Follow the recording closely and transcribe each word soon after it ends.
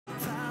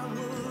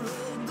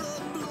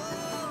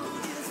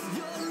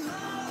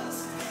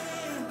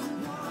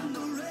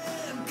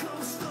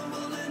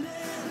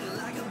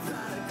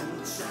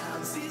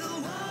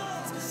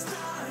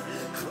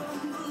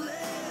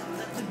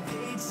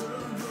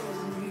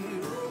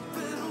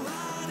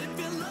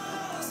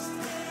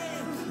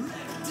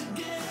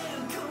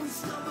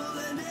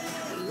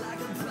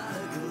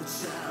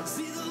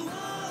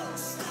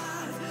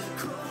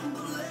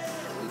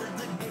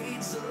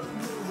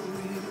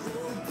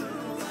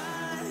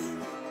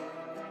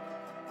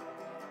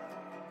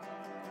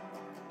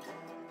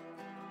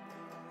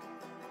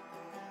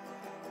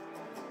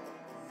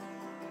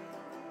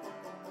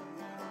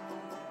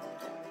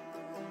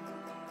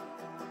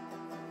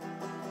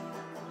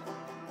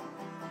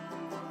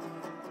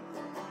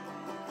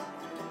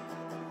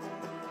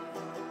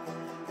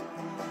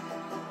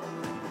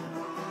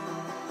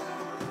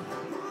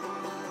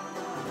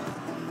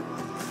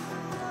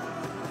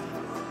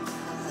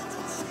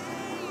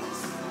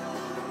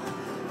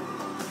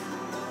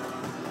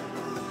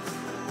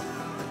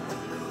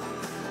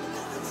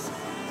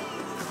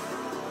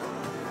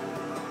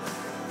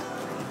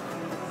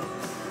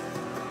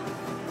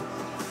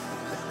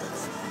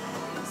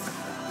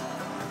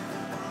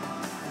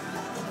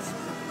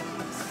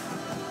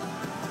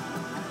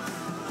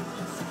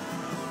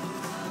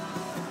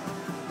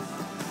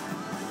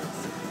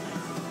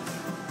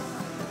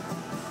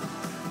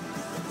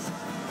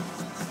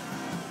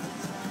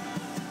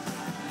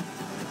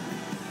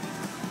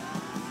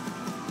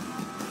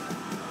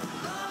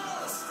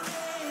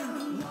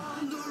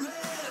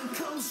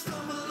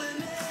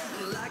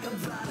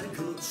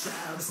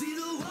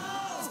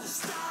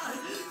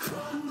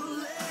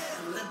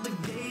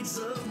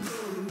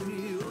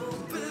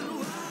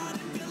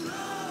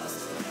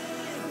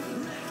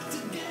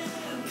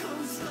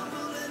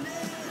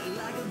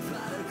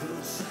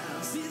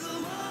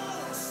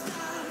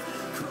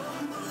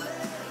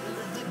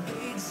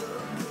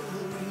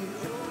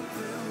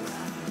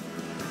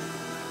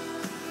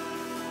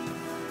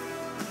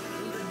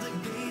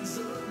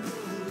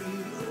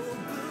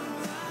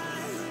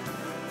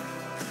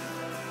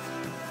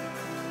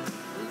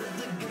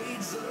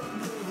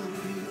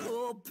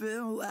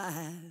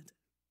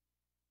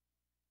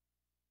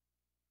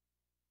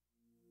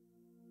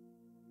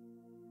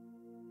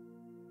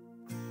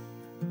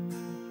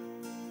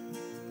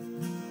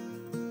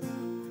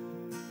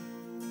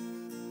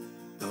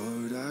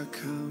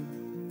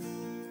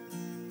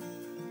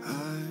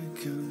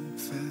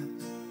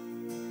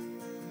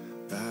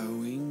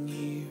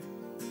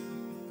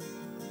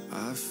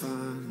I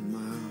find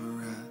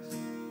my rest.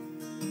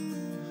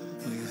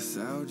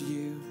 Without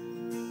you,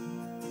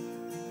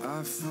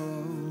 I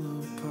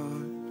fall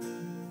apart.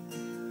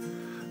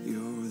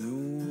 You're the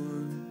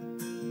one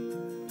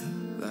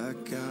that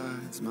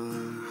guides my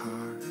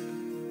heart.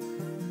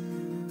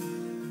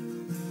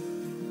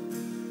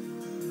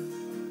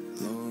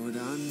 Lord,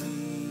 I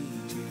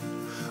need you.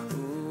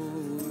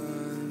 Oh,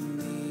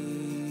 I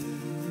need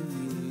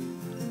you.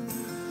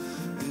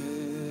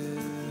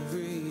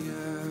 Every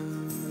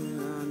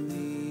hour I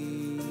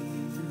need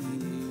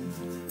you.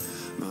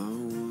 My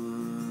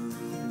one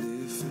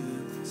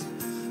defense,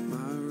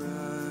 my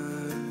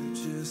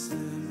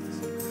righteousness.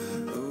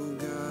 Oh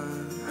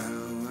God,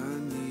 how I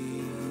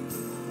need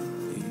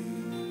you.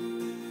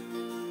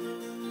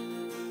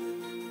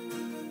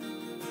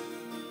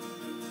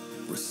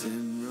 Where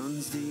sin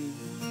runs deep,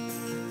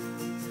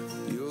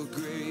 your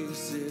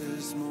grace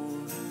is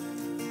more.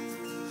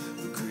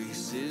 Where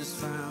grace is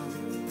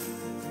found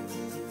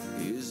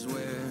is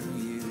where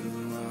you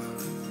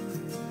are.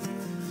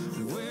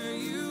 Where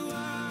you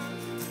are,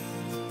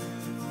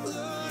 Lord,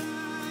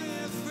 I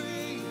am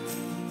free.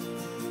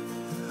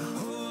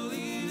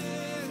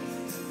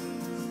 Holiness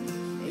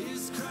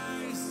is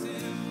Christ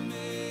in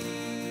me.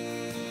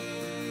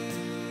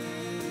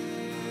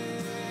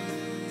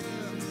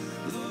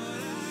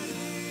 Lord, I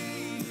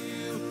need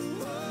you.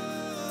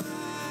 Oh,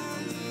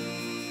 I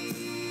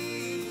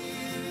need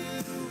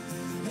you.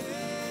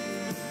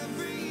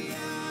 Every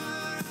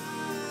hour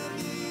I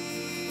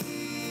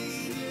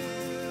need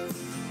you.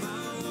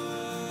 My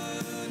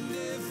one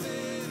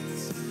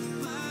defense,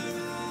 my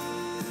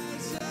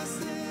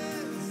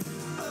righteousness.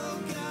 Oh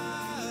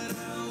God,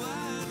 how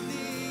I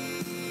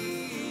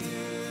need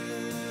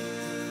you.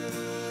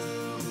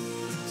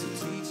 So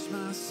teach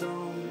my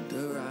soul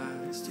to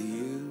rise to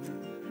you.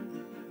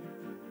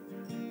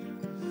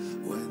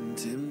 When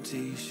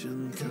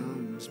temptation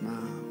comes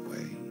my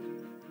way,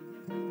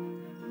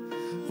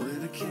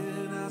 when I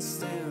cannot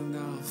stand,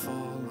 I'll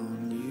fall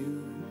on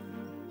you.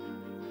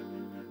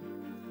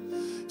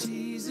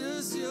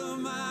 Jesus, you're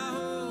my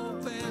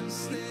hope and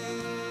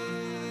stay.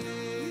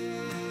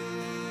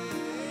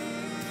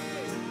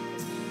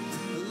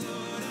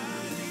 Lord,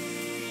 I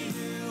need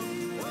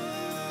you.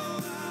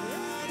 Oh,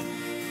 I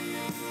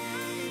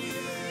need you.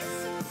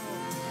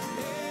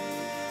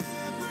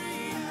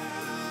 Every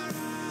hour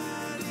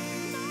I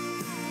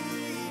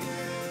need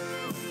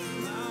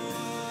you. My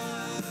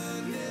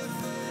one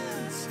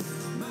defense,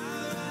 my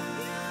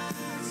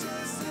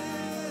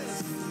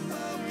righteousness.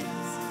 Oh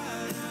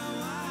God,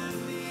 how I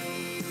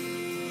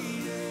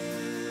need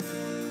you.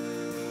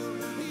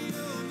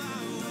 You're my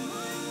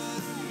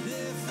one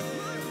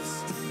defense,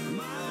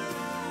 my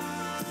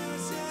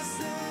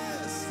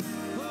righteousness.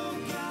 Oh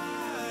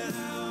God,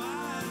 how I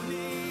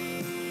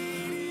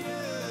need you.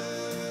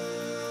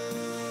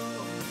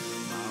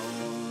 My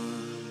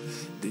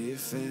one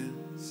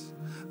defense,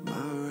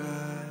 my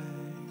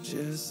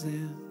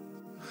righteousness.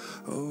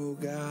 Oh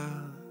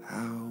God,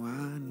 how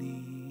I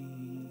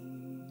need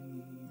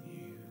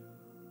you.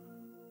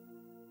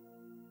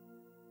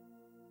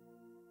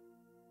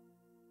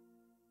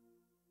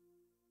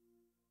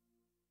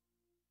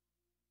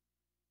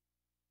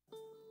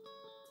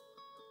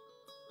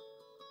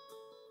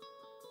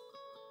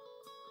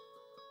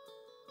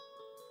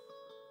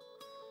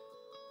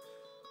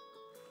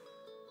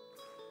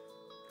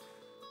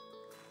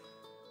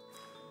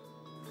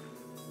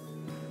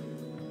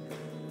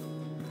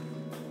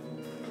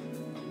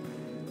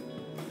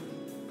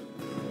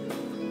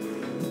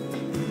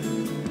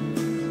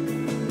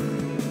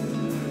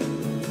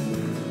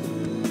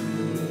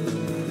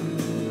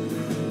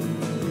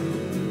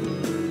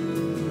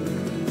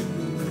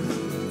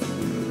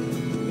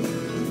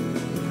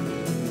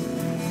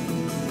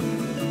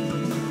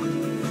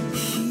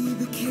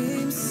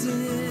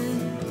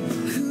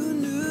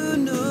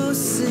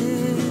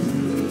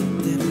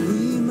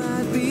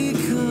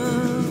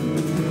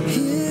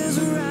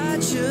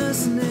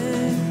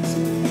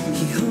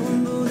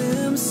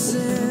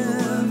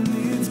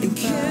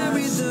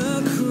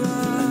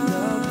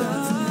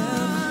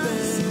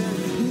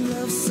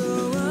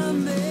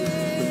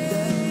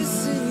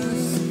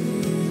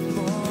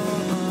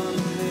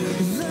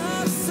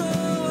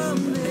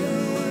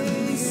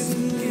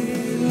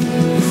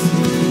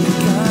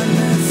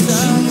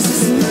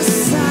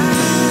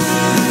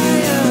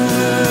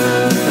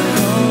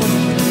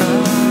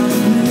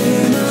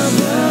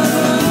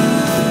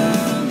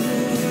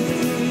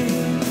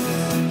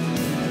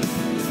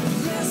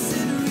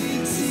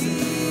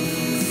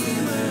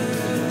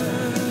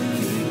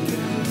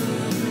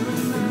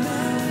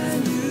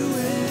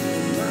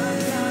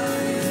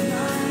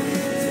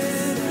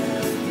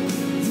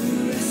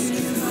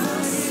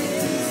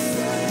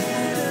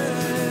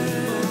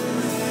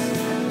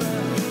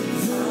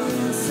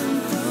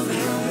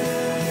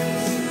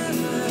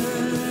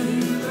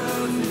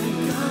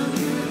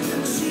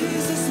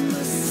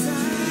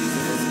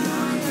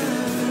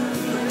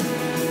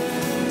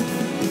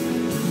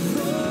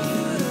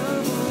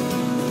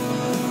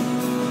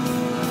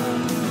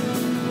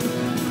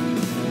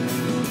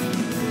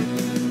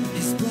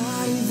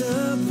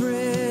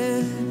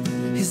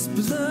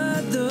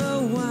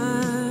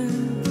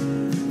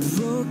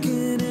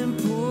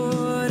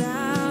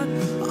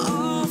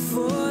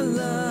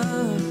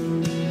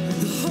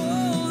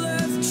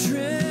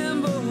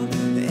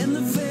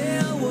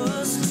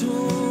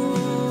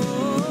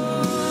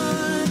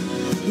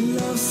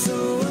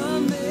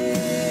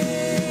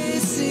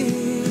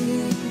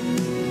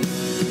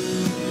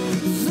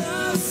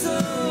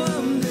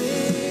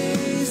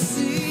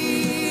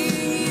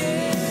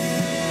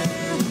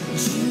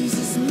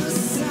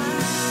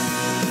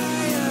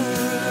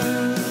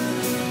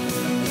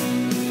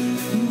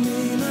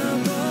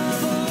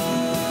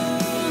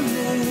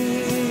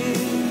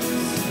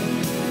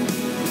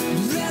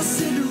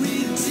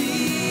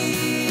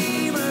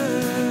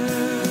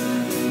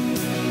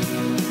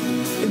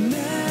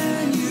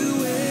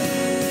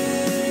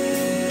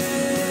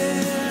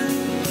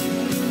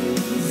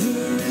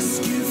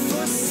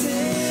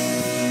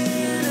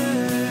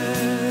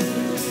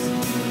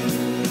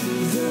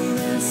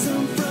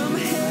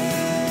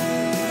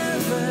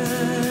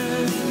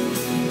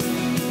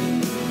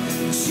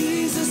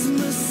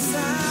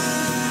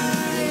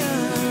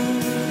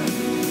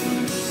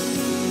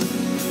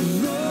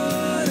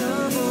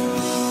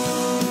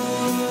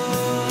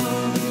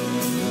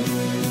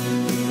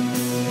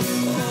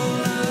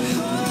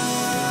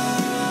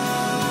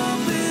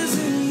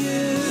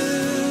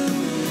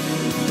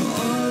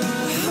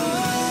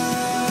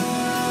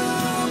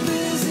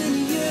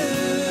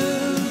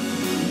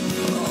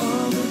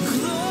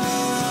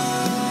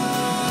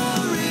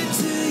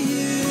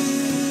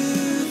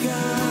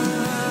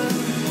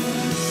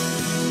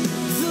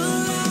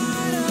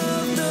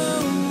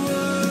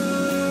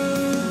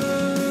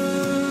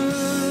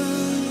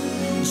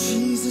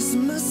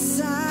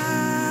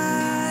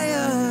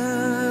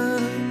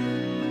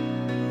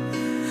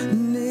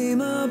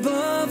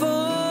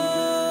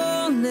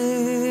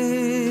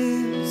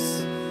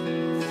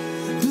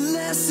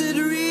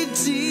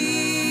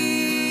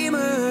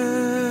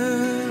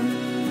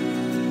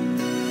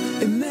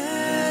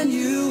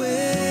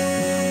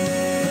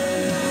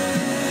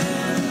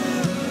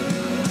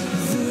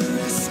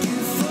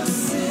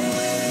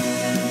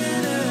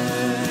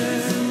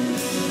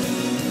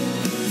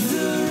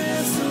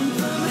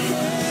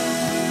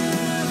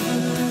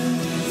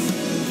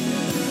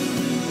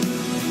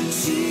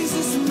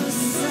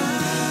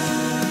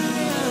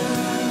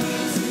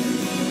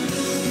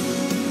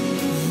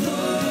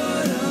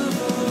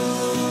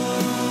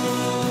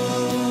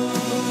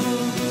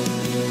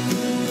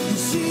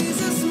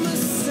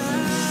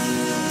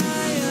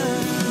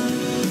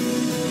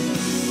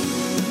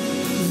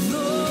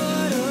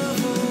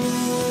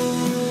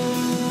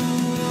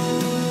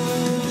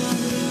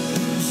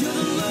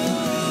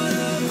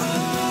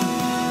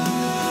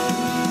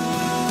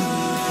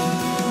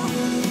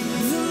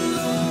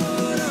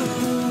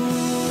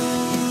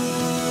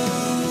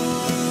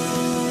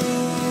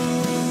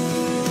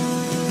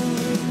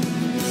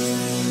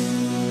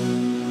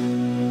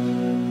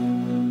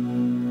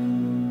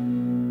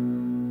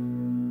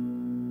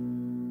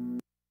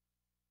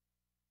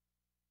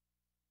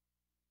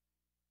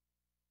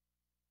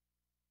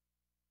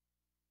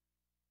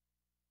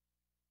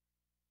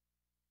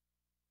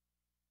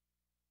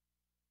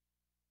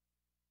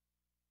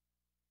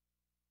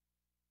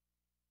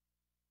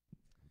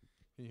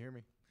 Can you hear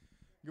me?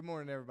 Good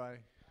morning, everybody.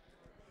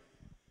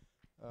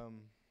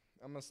 I'm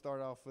going to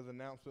start off with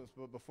announcements,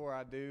 but before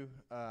I do,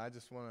 I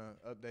just want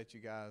to update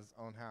you guys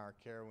on how our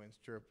Carowinds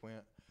trip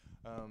went.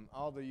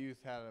 All the youth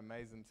had an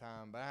amazing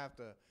time, but I have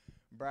to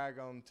brag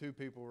on two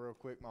people real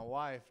quick. My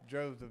wife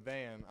drove the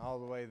van all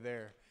the way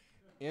there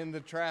in the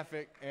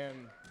traffic,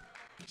 and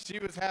she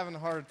was having a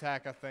heart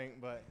attack, I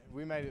think, but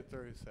we made it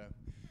through. So,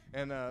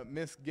 and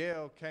Miss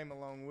Gail came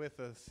along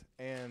with us,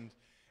 and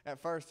at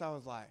first I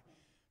was like,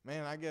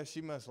 man, I guess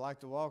she must like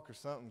to walk or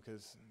something,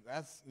 because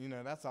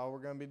that's all we're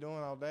going to be doing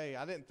all day.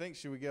 I didn't think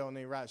she would get on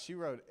any rides. She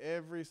rode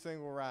every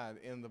single ride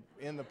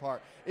in the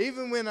park.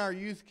 Even when our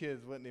youth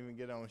kids wouldn't even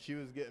get on, she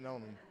was getting on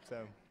them.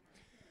 So,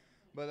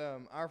 but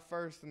our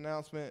first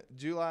announcement,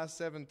 July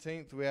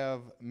 17th, we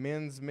have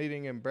men's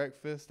meeting and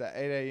breakfast at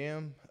 8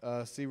 a.m.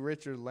 See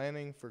Richard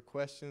Lanning for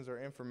questions or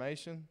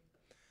information.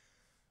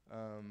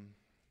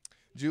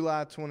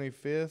 July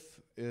 25th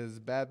is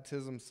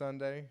Baptism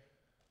Sunday.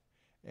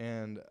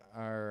 And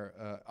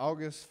our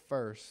August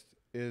 1st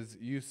is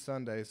Youth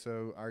Sunday,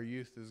 so our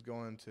youth is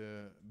going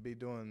to be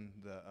doing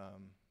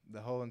the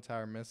whole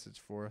entire message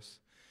for us.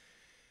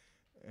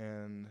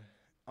 And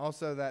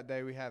also that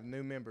day we have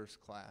new members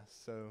class,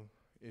 so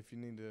if you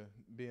need to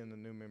be in the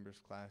new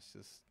members class,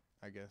 just,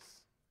 I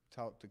guess,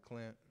 talk to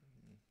Clint.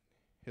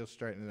 He'll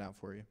straighten it out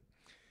for you.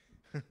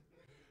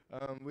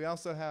 We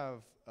also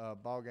have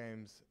ball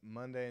games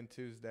Monday and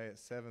Tuesday at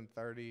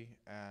 7:30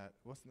 at,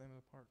 what's the name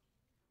of the park?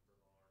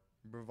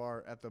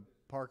 Brevard, at the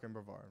park in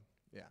Brevard.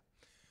 Yeah.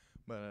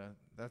 But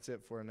that's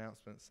it for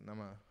announcements, and I'm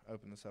going to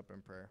open this up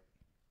in prayer.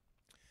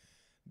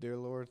 Dear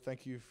Lord,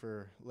 thank you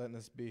for letting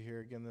us be here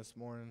again this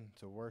morning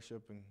to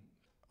worship and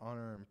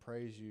honor and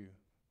praise you.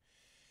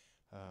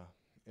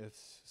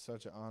 It's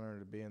such an honor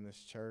to be in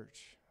this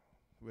church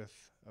with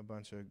a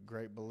bunch of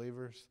great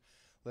believers.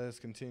 Let us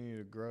continue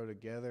to grow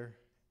together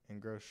and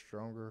grow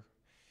stronger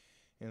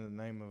in the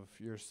name of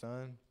your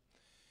Son.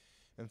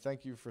 And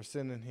thank you for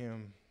sending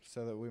him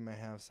so that we may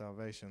have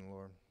salvation,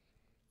 Lord.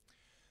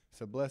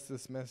 So bless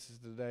this message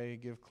today.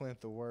 Give Clint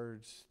the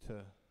words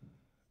to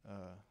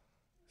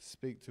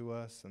speak to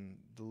us and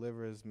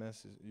deliver his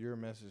message, your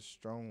message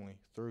strongly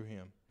through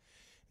him.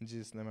 In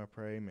Jesus' name I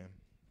pray, amen.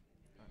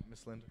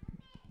 Miss Linda.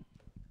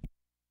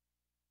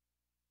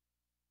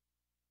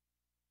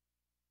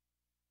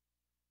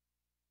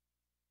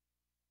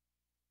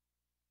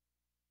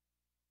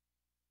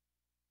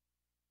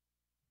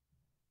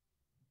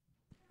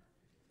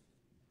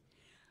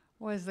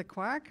 Well, as the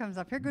choir comes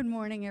up here, good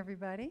morning,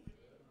 everybody.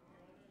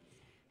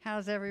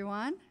 How's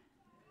everyone?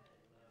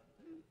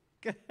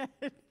 Good.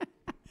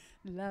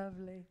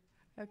 Lovely.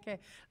 Okay,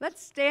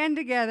 let's stand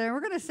together.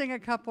 We're going to sing a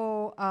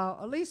couple,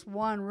 at least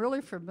one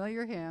really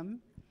familiar hymn.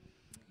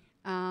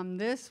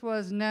 This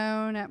was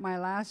known at my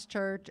last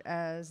church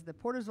as the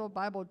Portersville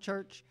Bible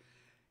Church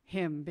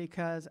hymn,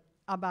 because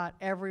about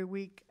every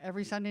week,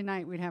 every Sunday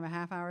night, we'd have a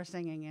half hour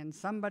singing, and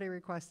somebody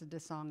requested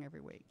this song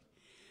every week.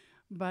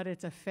 But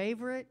it's a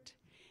favorite.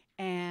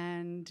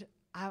 And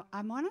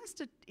I want us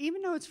to,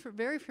 even though it's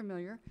very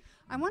familiar,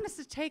 I want us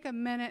to take a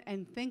minute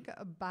and think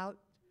about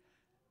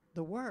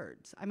the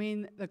words. I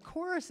mean, the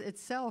chorus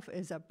itself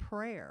is a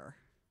prayer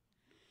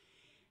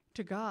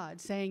to God,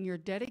 saying you're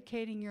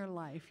dedicating your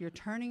life, you're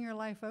turning your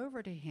life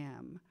over to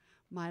him.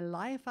 My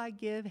life I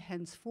give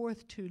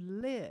henceforth to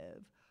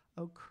live,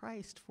 O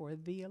Christ, for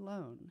thee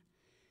alone.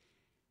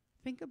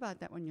 Think about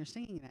that when you're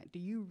singing that. Do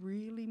you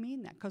really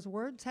mean that? Because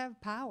words have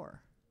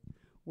power.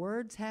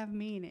 Words have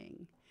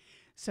meaning.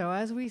 So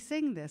as we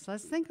sing this,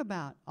 let's think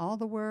about all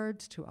the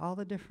words to all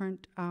the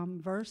different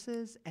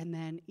verses, and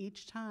then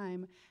each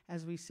time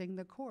as we sing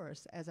the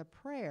chorus as a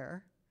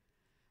prayer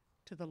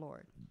to the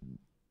Lord.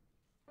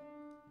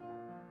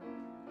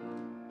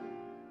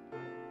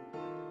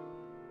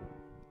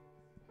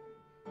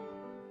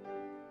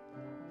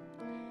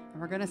 And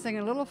we're going to sing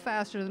a little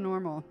faster than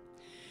normal.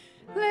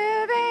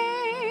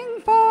 Living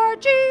for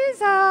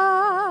Jesus,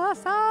 a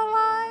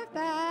life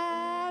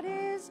that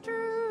is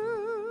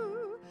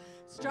true,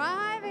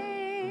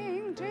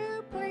 striving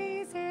to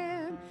please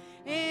him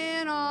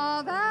in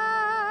all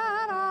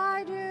that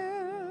I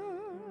do,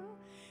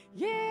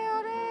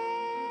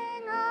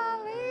 yielding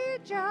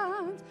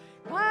allegiance,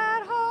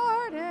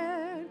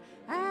 glad-hearted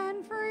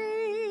and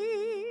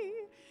free.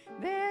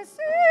 This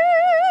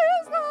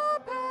is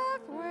the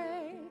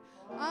pathway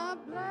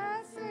of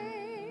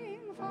blessing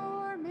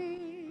for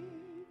me.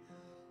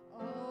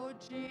 Oh,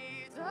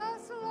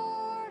 Jesus,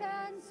 Lord.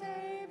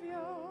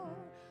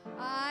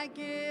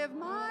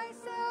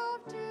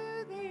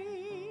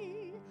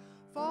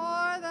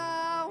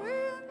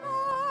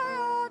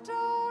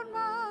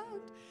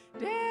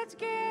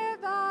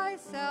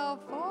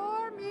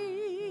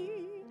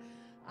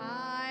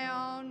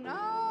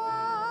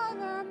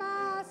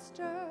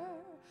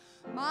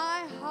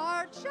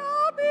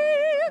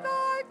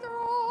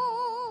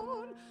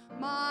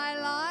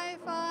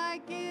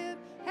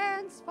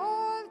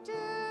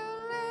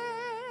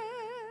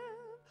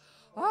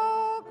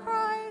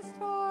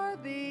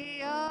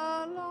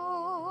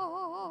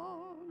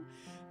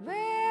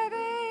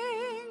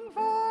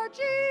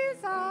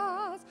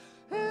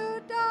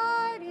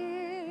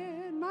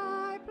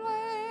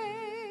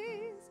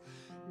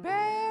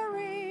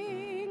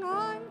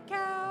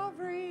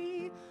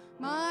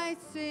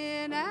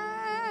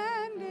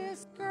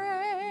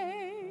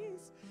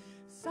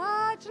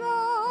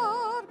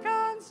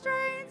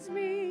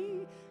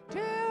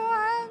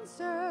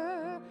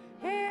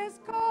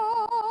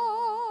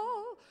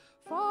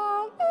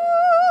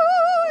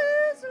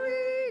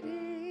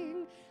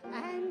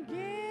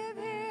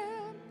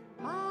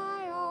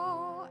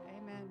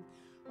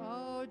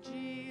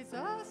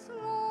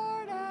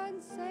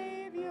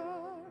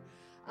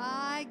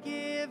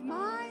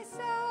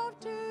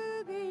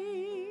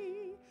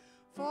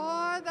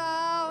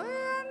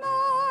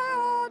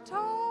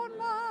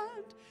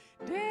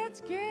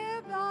 didst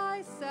give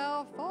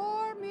thyself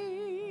for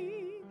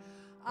me.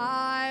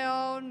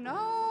 I own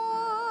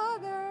no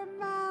other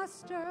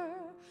master.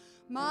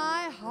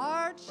 My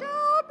heart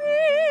shall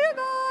be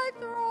thy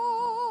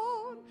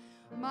throne.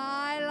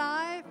 My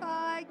life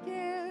I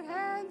give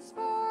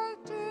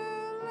henceforth to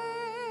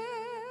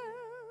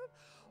live.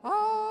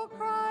 O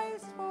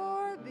Christ,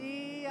 for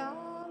thee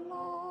alone.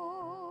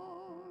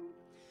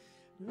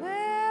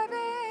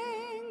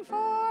 Living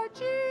for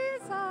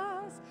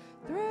Jesus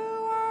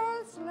through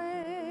earth's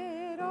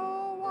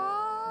little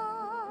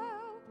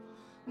while.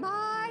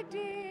 My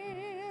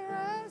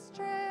dearest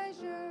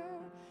treasure,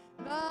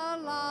 the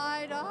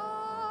light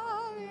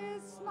of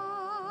his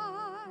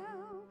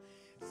smile.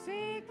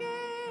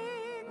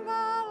 Seeking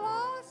the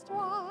lost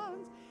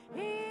ones,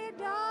 he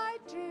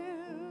died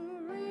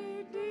to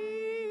redeem.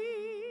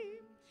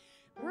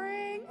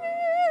 Bringing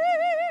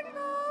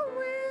the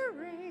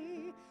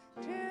weary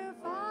to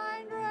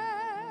find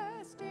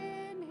rest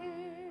in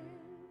him.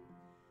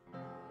 Oh,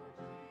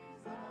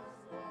 Jesus,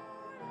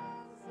 Lord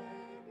and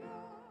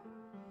Savior,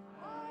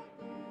 I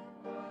give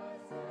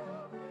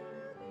myself to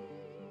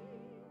thee.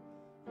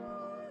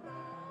 For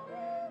thou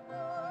in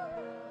thy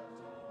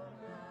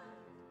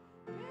atonement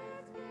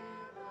didst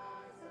give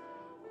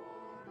thyself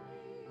for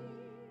me.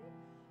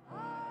 I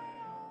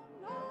own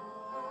no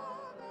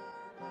other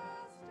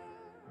master.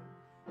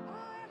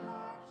 My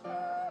heart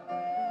shall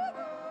be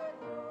thy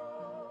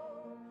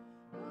throne.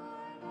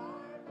 My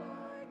life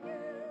I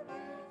give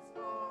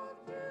henceforth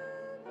to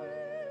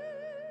live.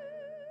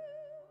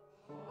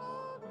 O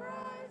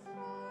Christ,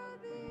 for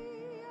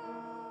thee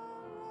alone.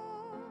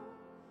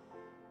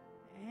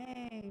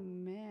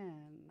 Amen.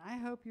 I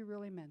hope you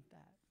really meant that.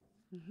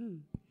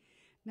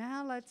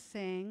 Now let's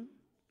sing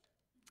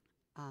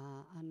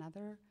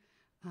another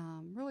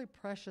really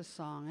precious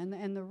song.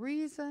 And the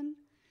reason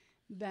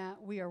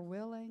that we are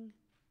willing,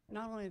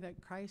 not only that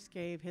Christ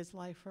gave his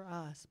life for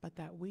us, but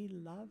that we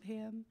love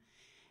him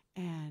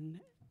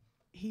and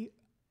he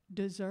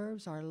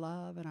deserves our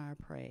love and our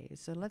praise.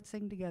 So let's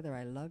sing together,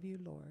 I love you,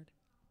 Lord.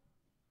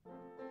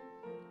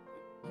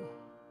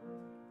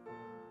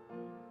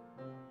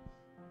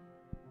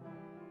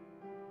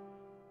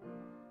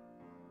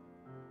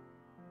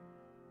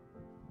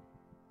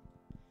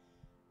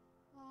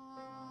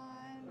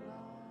 I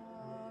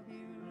love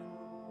you,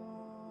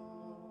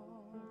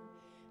 Lord,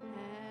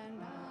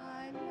 and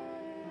I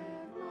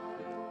lift my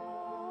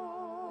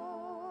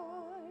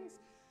voice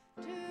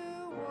to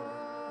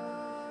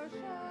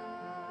worship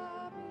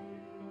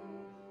you.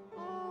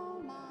 Oh,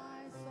 my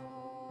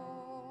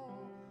soul,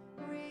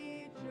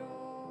 rejoice.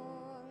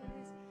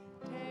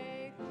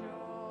 Take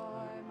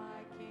joy,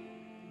 my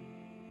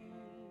King,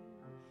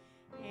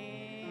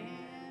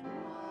 in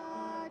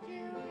what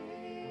you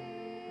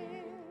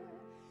hear.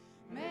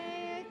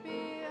 May it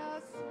be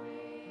a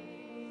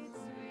sweet,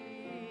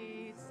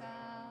 sweet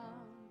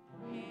sound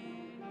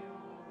in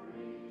your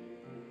ear.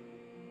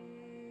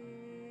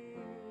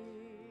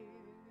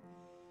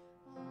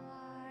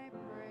 I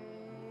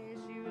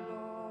praise you,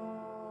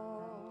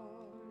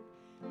 Lord,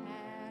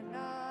 and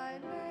I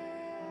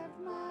lift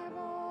my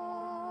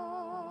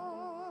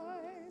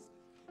voice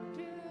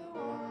to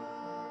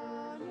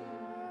honor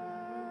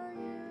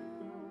you.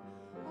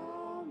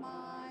 Oh,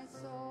 my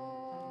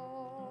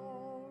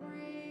soul,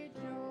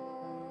 rejoice.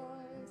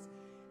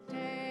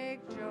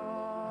 Take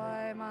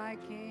joy, my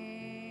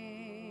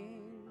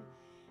King,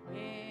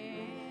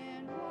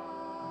 in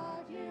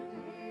what you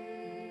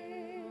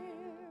hear.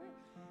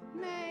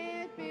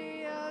 May it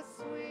be a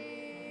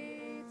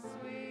sweet,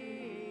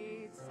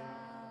 sweet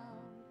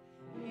sound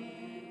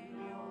in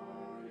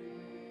your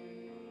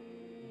ear.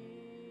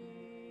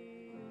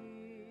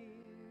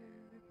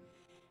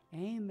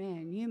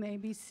 Amen. You may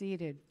be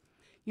seated.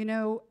 You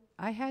know,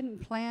 I hadn't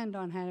planned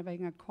on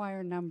having a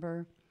choir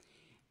number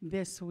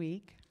this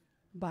week,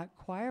 but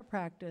choir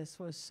practice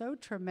was so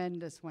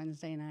tremendous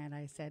Wednesday night,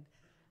 I said,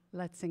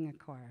 let's sing a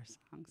choir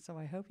song. So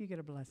I hope you get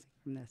a blessing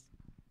from this.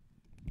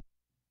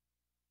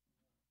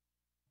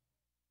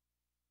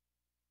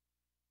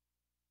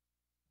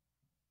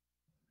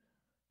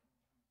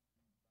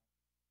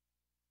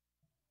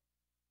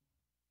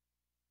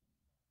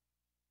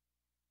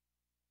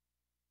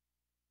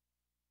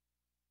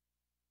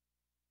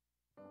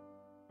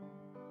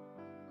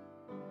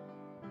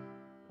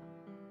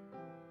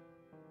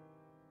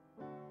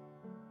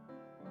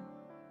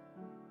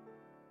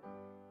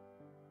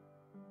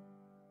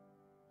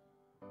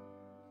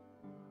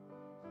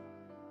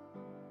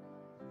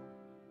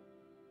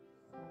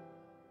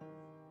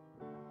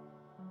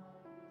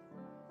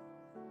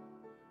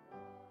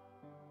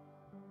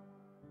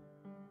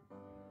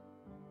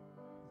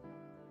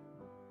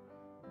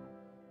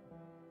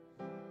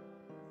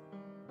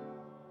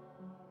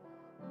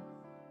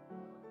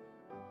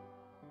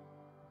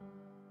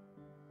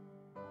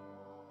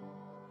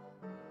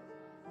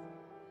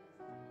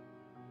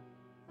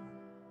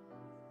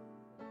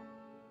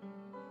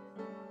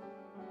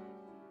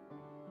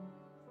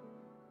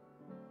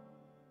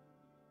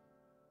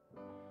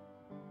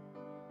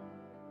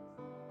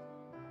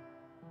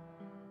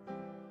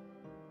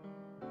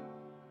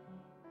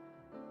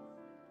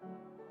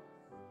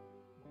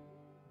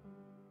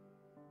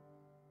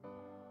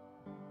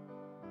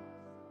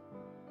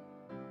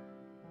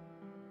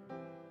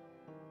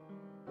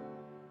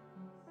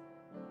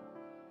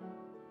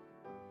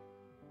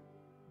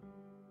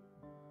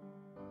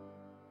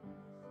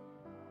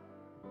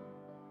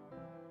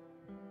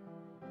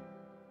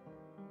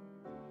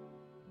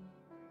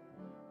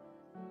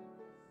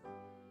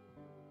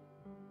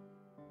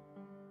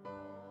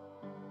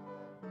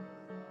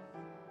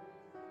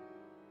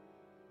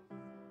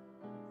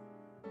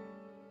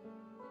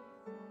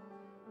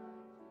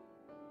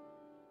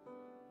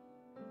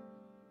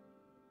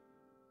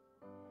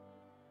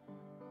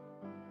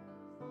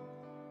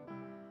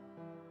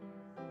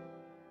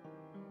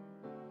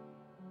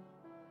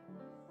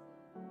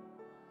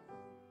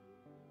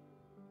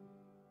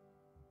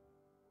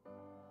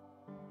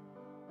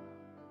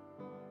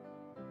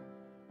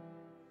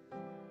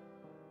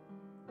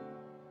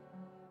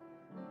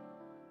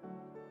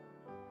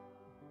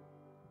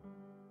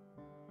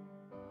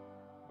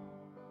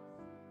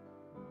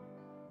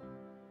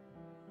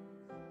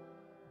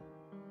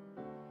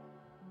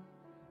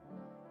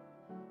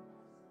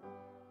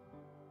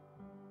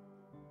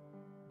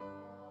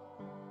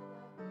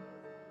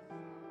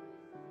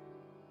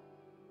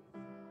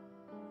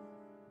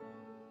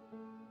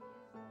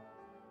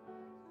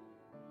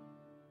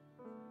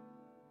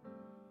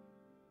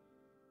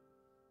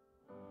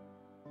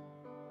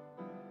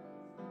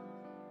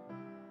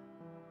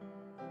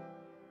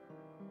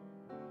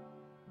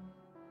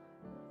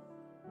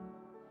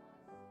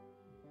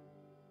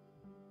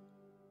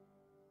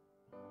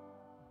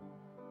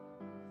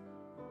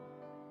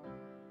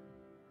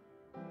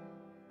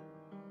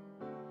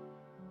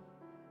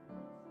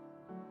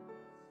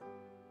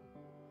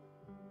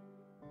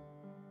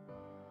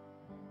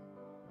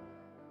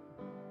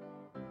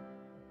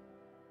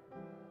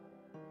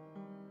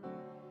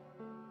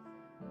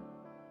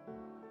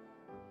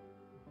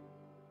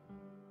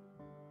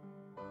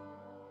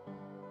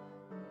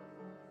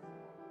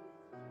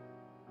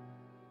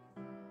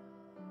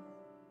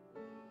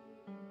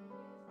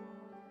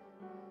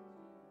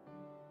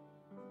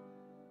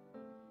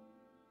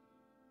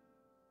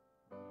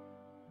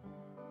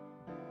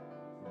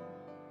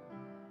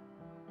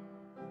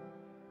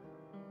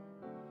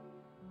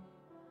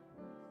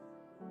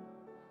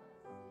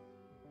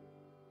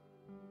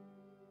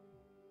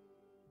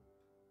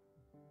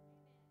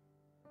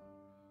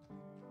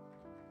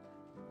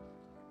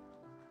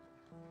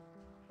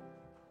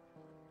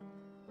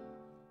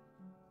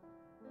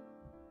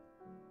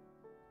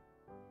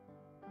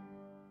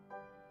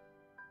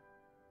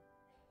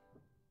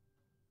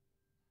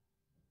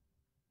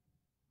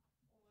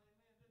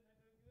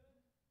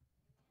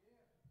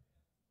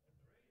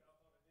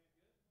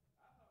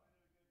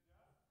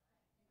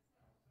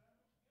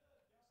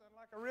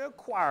 A real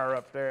choir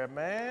up there,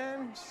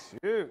 man.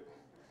 Shoot.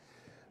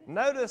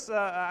 Notice,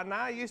 now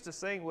I used to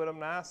sing with them.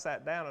 Now I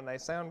sat down and they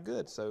sound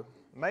good. So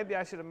maybe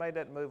I should have made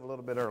that move a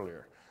little bit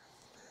earlier.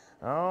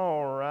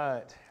 All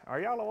right.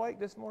 Are y'all awake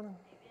this morning?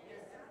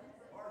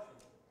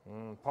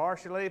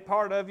 Partially.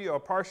 Part of you are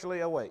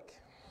partially awake.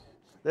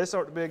 This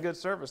ought to be a good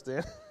service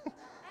then.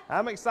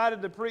 I'm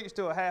excited to preach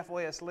to a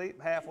halfway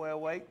asleep, halfway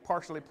awake,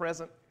 partially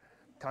present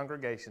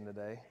congregation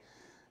today.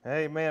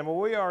 Amen. Well,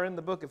 we are in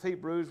the book of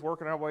Hebrews,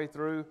 working our way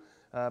through,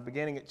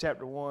 beginning at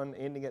chapter 1,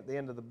 ending at the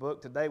end of the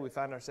book. Today we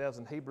find ourselves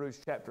in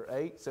Hebrews chapter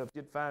 8. So if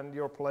you'd find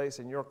your place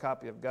in your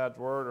copy of God's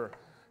Word, or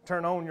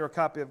turn on your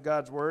copy of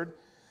God's Word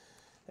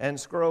and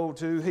scroll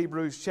to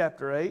Hebrews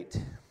chapter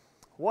 8.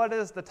 What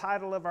is the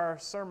title of our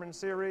sermon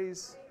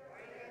series?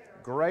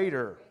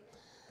 Greater.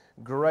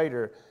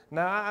 Greater.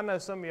 Now, I know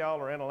some of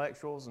y'all are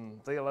intellectuals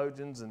and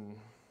theologians and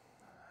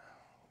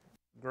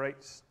great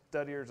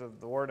studiers of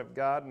the Word of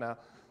God. Now,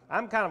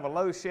 I'm kind of a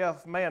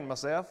low-shelf man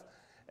myself,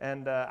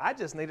 and I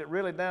just need it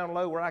really down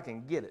low where I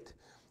can get it.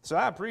 So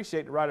I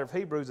appreciate the writer of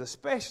Hebrews,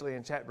 especially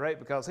in chapter 8,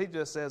 because he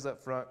just says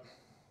up front,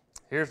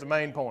 here's the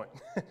main point.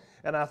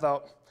 And I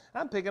thought,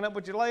 I'm picking up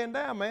what you're laying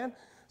down, man.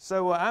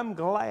 So I'm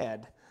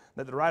glad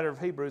that the writer of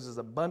Hebrews is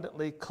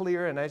abundantly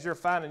clear, and as you're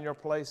finding your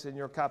place in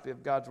your copy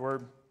of God's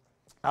Word,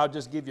 I'll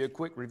just give you a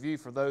quick review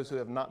for those who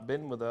have not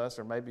been with us,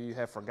 or maybe you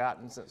have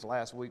forgotten since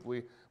last week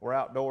we were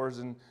outdoors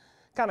and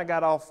kind of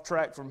got off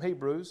track from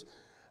Hebrews.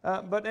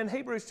 But in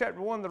Hebrews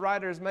chapter 1, the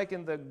writer is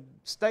making the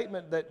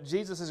statement that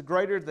Jesus is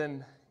greater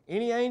than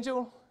any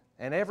angel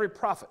and every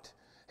prophet.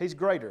 He's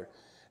greater.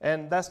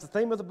 And that's the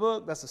theme of the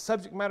book. That's the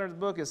subject matter of the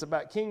book. It's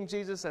about King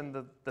Jesus, and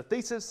the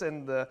thesis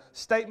and the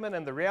statement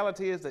and the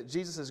reality is that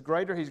Jesus is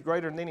greater. He's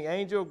greater than any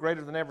angel,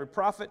 greater than every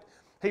prophet.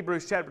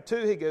 Hebrews chapter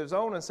 2, he goes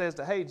on and says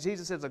that, hey,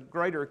 Jesus is a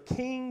greater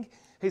king.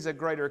 He's a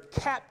greater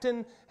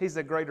captain. He's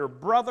a greater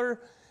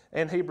brother.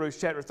 In Hebrews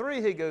chapter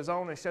 3, he goes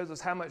on and shows us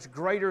how much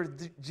greater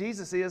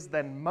Jesus is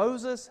than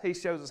Moses. He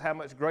shows us how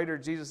much greater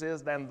Jesus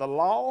is than the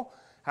law.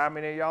 How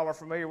many of y'all are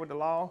familiar with the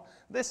law?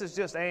 This is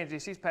just Angie.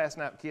 She's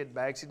passing out kid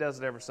bags. She does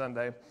it every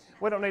Sunday.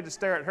 We don't need to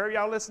stare at her.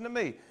 Y'all listen to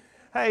me.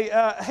 Hey,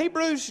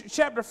 Hebrews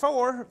chapter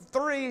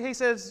 3, he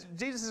says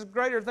Jesus is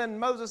greater than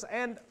Moses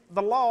and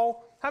the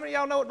law. How many of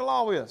y'all know what the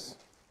law is?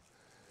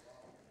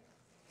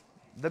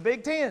 The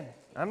Big Ten.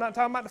 I'm not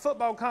talking about the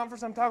football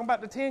conference. I'm talking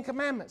about the 10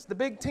 Commandments, the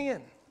Big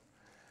Ten.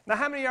 Now,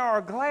 how many of y'all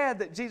are glad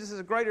that Jesus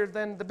is greater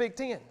than the Big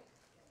Ten?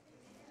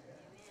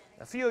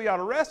 A few of y'all,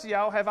 the rest of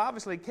y'all have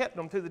obviously kept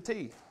them to the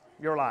T,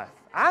 your life.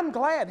 I'm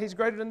glad he's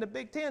greater than the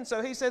Big Ten.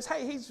 So he says,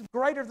 hey, he's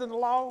greater than the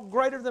law,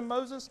 greater than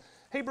Moses.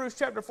 Hebrews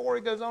chapter 4,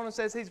 he goes on and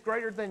says he's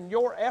greater than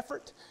your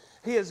effort.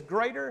 He is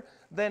greater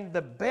than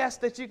the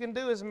best that you can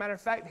do. As a matter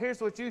of fact, here's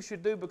what you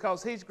should do.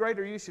 Because he's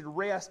greater, you should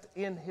rest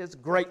in his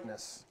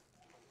greatness.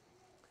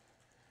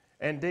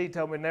 And Dee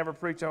told me never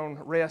preach on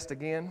rest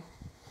again.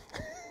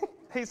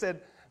 He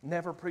said,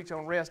 never preach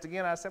on rest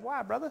again. I said,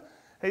 why, brother?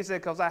 He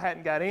said, because I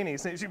hadn't got any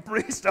since you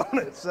preached on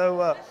it.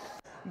 So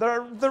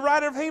the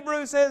writer of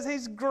Hebrews says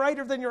he's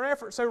greater than your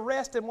effort, so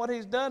rest in what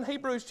he's done.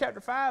 Hebrews chapter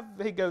 5,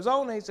 he goes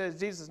on, he says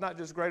Jesus is not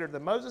just greater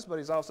than Moses, but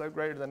he's also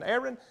greater than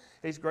Aaron.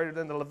 He's greater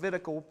than the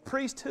Levitical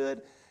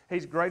priesthood.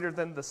 He's greater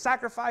than the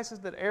sacrifices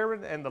that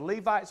Aaron and the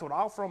Levites would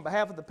offer on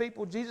behalf of the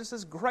people. Jesus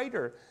is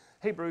greater.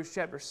 Hebrews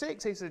chapter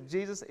 6, he said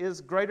Jesus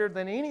is greater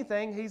than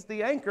anything. He's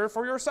the anchor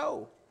for your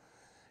soul.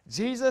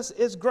 Jesus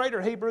is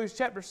greater. Hebrews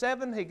chapter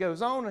 7, he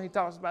goes on and he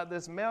talks about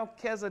this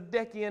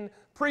Melchizedekian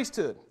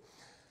priesthood.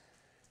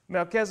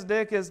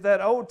 Melchizedek is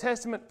that Old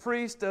Testament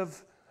priest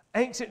of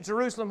ancient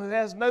Jerusalem who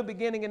has no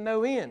beginning and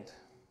no end,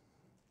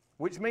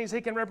 which means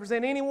he can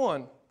represent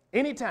anyone,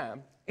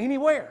 anytime,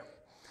 anywhere.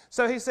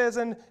 So he says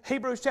in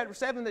Hebrews chapter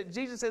 7 that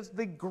Jesus is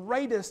the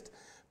greatest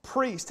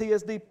priest. He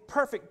is the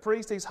perfect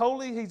priest. He's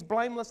holy, he's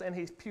blameless, and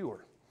he's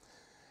pure.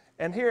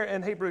 And here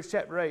in Hebrews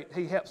chapter 8,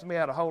 he helps me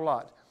out a whole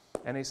lot.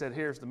 And he said,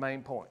 here's the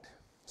main point.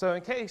 So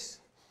in case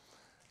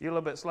you're a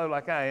little bit slow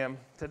like I am,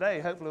 today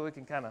hopefully we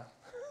can kind of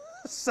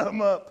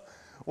sum up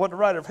what the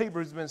writer of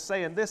Hebrews has been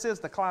saying. This is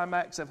the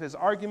climax of his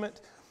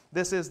argument.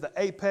 This is the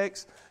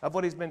apex of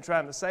what he's been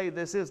trying to say.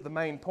 This is the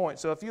main point.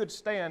 So if you would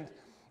stand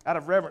out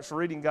of reverence for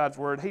reading God's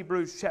Word,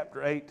 Hebrews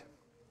chapter 8,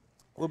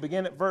 we'll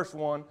begin at verse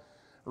 1,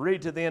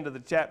 read to the end of the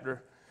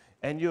chapter,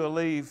 and you'll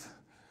leave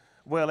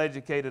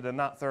well-educated and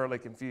not thoroughly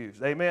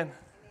confused. Amen?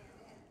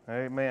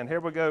 Amen.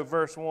 Here we go,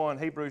 verse 1,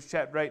 Hebrews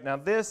chapter 8. Now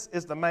this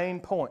is the main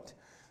point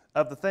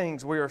of the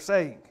things we are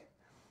saying.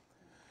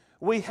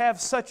 We have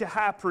such a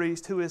high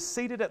priest who is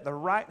seated at the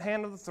right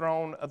hand of the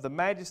throne of the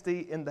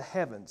majesty in the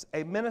heavens,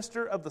 a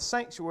minister of the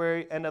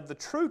sanctuary and of the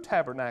true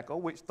tabernacle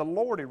which the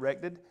Lord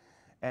erected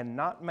and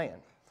not man.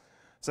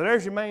 So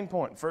there's your main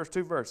point, first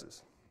two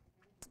verses.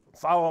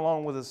 Follow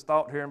along with his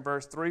thought here in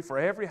verse 3. For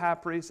every high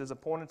priest is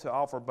appointed to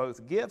offer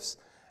both gifts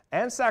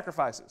and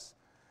sacrifices.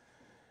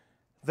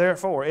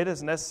 Therefore, it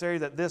is necessary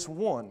that this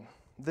one,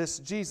 this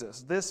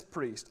Jesus, this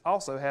priest,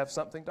 also have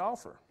something to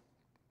offer.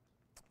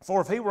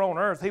 For if he were on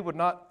earth, he would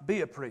not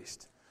be a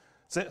priest,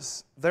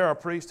 since there are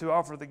priests who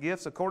offer the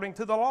gifts according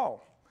to the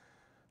law,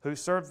 who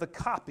serve the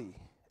copy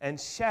and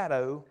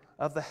shadow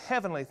of the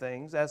heavenly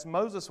things, as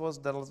Moses was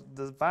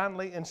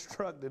divinely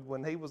instructed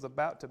when he was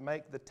about to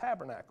make the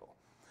tabernacle.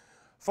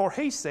 For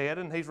he said,"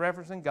 and he's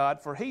referencing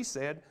God, "for he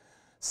said,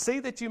 see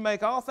that you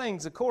make all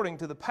things according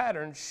to the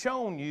pattern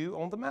shown you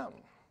on the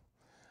mountain.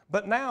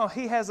 But now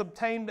he has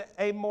obtained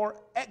a more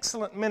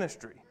excellent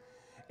ministry,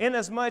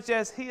 inasmuch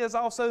as he is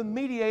also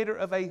mediator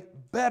of a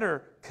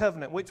better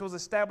covenant, which was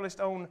established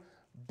on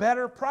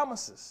better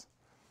promises."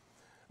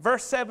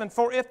 Verse 7,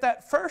 "For if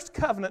that first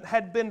covenant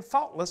had been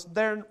faultless,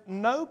 there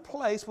no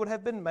place would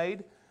have been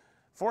made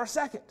for a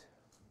second."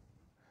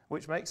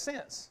 Which makes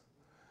sense.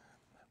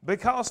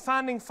 "Because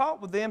finding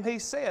fault with them, he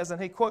says,"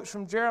 and he quotes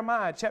from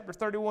Jeremiah chapter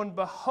 31,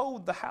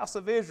 "Behold the house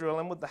of Israel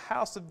and with the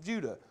house of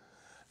Judah,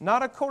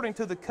 not according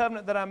to the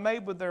covenant that I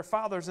made with their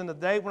fathers in the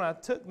day when I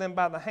took them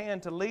by the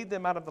hand to lead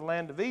them out of the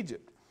land of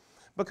Egypt.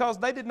 Because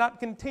they did not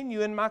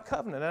continue in my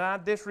covenant, and I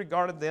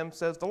disregarded them,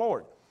 says the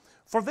Lord.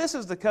 For this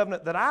is the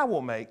covenant that I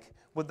will make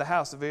with the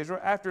house of Israel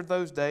after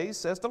those days,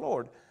 says the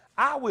Lord.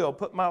 I will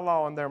put my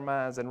law in their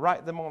minds and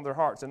write them on their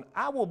hearts, and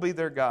I will be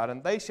their God,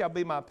 and they shall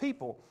be my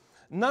people.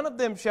 None of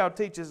them shall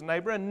teach his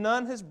neighbor, and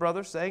none his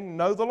brother, saying,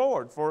 Know the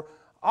Lord. For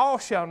all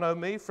shall know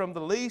me, from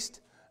the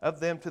least of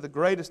them to the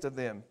greatest of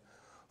them.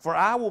 For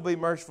I will be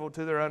merciful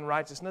to their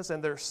unrighteousness,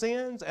 and their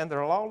sins and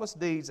their lawless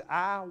deeds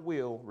I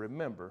will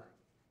remember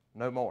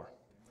no more."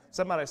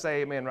 Somebody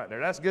say amen right there.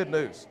 That's good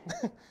news.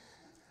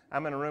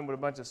 I'm in a room with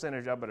a bunch of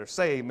sinners. Y'all better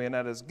say amen.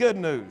 That is good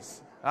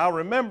news. I'll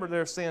remember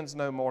their sins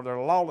no more, their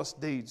lawless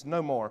deeds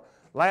no more.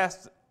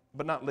 Last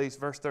but not least,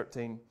 verse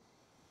 13.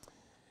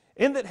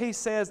 "In that he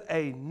says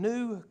a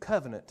new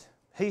covenant,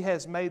 he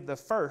has made the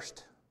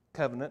first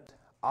covenant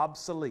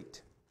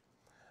obsolete.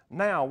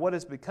 Now what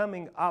is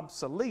becoming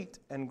obsolete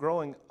and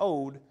growing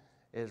old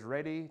is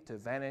ready to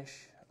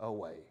vanish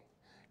away."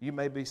 You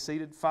may be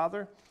seated,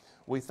 Father.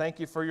 We thank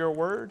you for your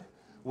word.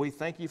 We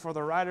thank you for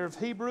the writer of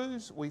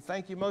Hebrews. We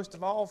thank you most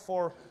of all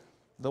for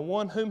the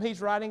one whom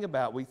he's writing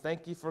about. We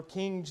thank you for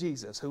King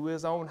Jesus, who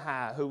is on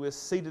high, who is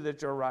seated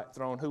at your right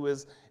throne, who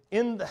is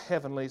in the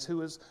heavenlies,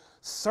 who is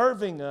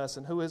serving us,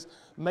 and who is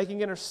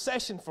making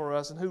intercession for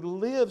us, and who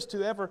lives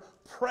to ever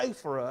pray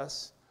for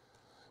us.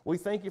 We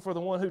thank you for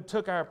the one who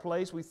took our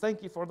place. We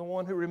thank you for the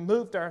one who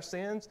removed our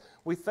sins.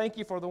 We thank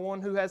you for the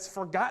one who has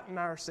forgotten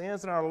our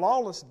sins and our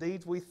lawless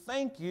deeds. We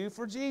thank you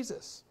for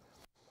Jesus.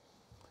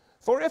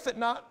 For if it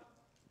not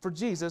for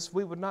Jesus,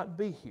 we would not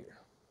be here.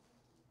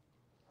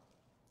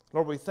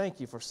 Lord, we thank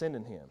you for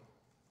sending him.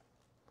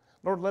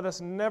 Lord, let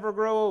us never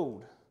grow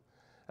old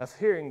of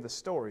hearing the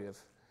story of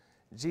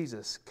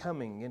Jesus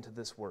coming into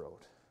this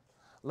world.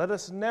 Let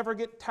us never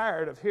get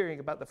tired of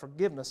hearing about the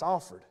forgiveness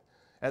offered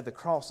at the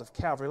cross of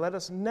Calvary. Let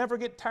us never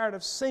get tired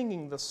of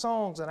singing the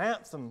songs and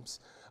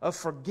anthems of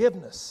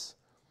forgiveness,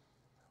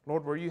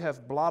 Lord, where you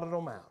have blotted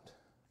them out.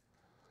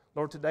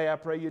 Lord, today I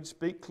pray you'd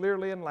speak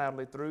clearly and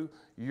loudly through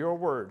your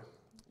word.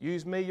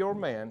 Use me, your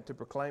man, to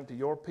proclaim to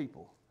your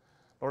people.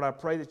 Lord, I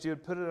pray that you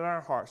would put it in our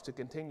hearts to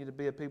continue to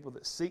be a people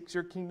that seeks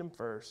your kingdom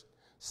first,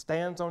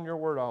 stands on your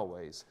word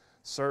always,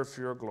 serves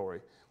for your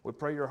glory. We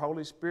pray your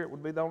Holy Spirit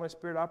would be the only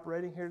Spirit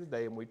operating here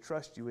today, and we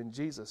trust you in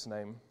Jesus'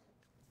 name.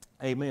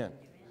 Amen.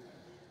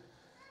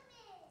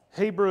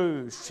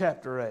 Hebrews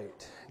chapter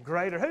 8.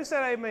 Greater. Who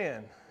said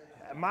amen?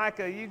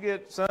 Micah, you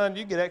get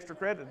extra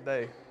credit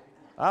today.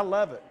 I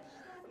love it.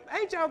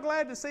 Ain't y'all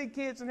glad to see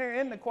kids in here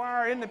in the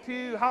choir, in the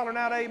pew, hollering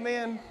out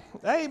amen?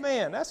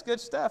 Amen. That's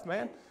good stuff,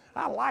 man.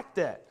 I like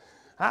that.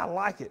 I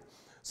like it.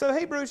 So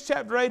Hebrews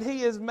chapter 8,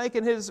 he is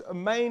making his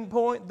main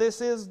point.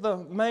 This is the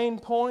main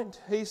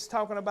point. He's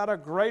talking about a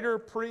greater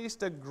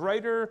priest, a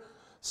greater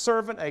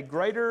servant, a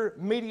greater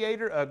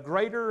mediator, a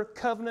greater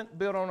covenant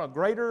built on a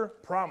greater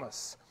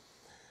promise.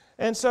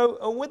 And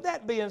so with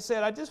that being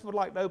said, I just would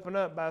like to open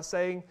up by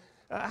saying,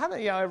 how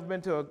many of y'all ever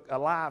been to a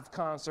live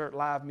concert,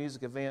 live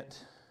music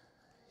event?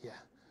 Yeah.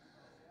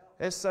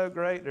 It's so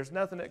great. There's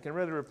nothing that can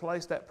really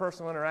replace that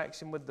personal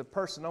interaction with the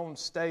person on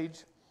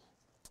stage.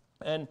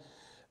 And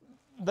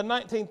the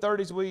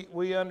 1930s,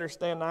 we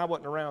understand. I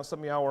wasn't around. Some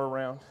of y'all were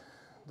around.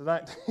 The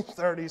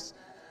 1930s,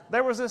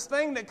 there was this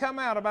thing that come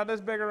out about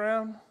this big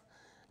around.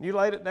 You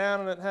laid it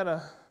down, and it had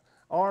a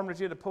arm that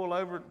you had to pull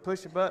over and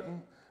push a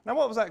button. Now,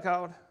 what was that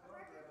called?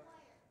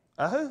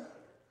 A who?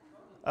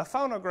 A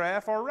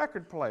phonograph or a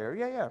record player.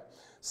 Yeah.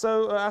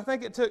 So I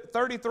think it took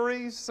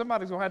 33s.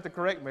 Somebody's going to have to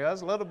correct me. That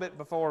was a little bit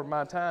before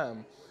my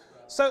time.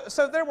 So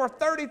there were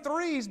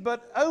 33s,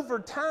 but over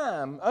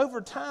time,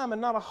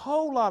 and not a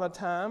whole lot of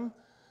time,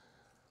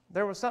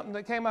 there was something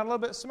that came out a little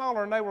bit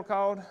smaller, and they were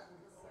called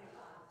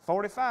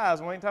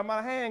 45s. We ain't talking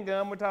about a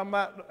handgun. We're talking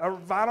about a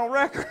vinyl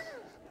record.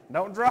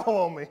 Don't draw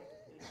on me.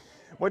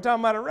 We're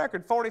talking about a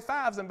record,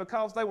 45s, and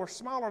because they were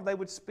smaller, they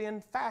would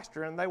spin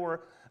faster, and they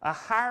were a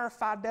higher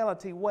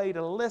fidelity way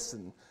to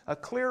listen, a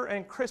clearer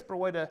and crisper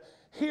way to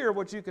hear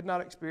what you could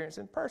not experience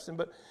in person.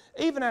 But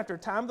even after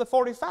time, the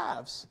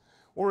 45s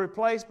were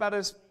replaced by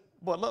this,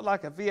 what looked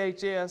like a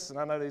VHS, and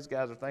I know these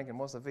guys are thinking,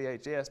 what's a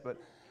VHS? But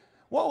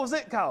what was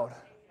it called?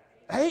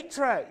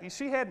 8-track.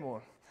 She had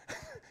one.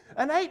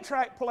 An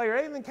 8-track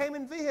player even came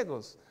in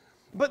vehicles.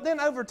 But then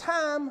over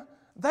time,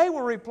 they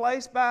were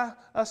replaced by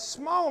a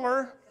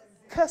smaller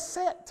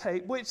cassette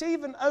tape, which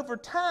even over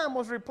time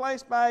was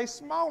replaced by a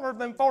smaller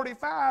than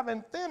 45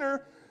 and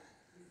thinner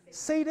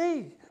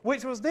CD,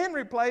 which was then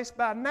replaced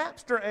by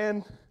Napster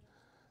and,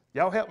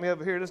 y'all help me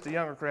over here, just a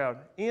younger crowd,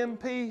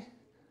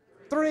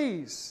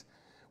 MP3s,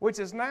 which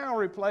is now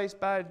replaced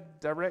by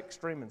direct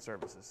streaming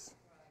services.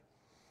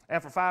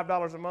 And for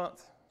 $5 a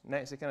month,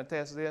 Nancy can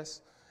attest to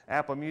this,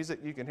 Apple Music,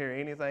 you can hear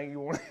anything you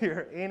want to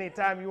hear,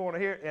 anytime you want to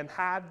hear it in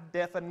high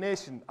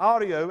definition,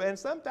 audio, and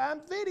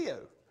sometimes video.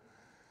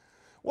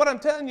 What I'm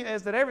telling you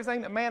is that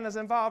everything that man is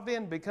involved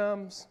in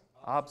becomes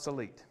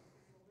obsolete.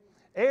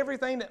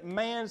 Everything that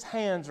man's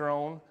hands are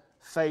on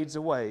fades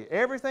away.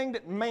 Everything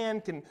that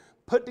man can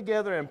put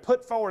together and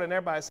put forward and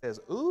everybody says,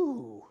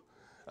 ooh,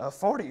 a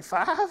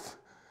 45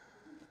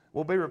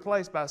 will be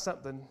replaced by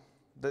something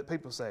that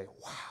people say,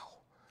 wow,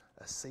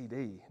 a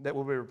CD, that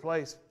will be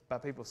replaced by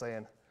people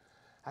saying,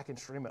 I can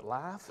stream it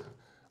live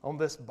on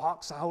this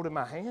box I hold in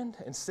my hand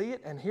and see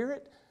it and hear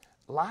it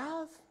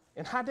live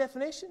in high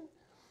definition.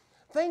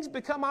 Things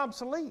become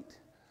obsolete.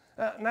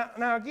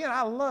 Now again,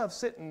 I love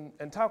sitting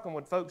and talking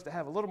with folks that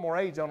have a little more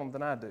age on them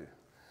than I do.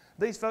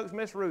 These folks,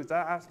 Miss Ruth,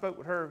 I spoke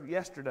with her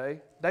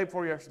yesterday, day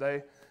before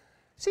yesterday.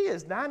 She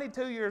is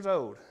 92 years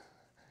old.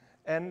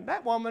 And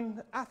that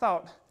woman, I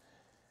thought,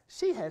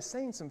 she has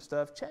seen some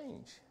stuff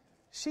change.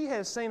 She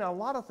has seen a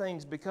lot of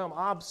things become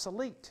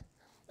obsolete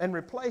and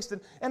replaced.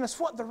 And it's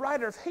what the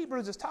writer of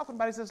Hebrews is talking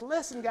about. He says,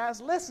 listen, guys,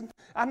 listen.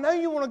 I know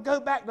you want to go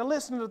back to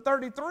listen to the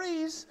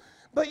 33s,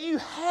 but you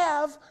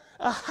have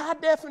a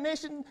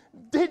high-definition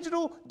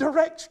digital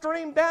direct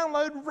stream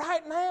download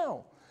right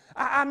now.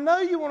 I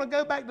know you want to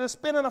go back to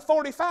spinning a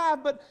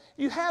 45, but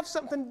you have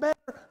something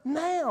better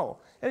now.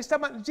 And he's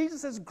talking about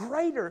Jesus is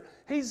greater.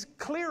 He's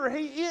clearer.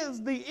 He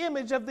is the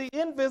image of the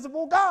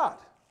invisible God.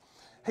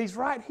 He's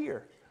right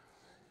here.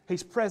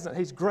 He's present.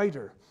 He's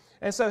greater.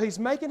 And so he's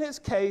making his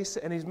case,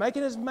 and he's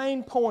making his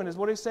main point, is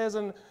what he says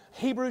in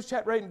Hebrews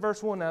chapter 8 and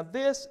verse 1. Now,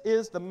 this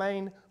is the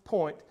main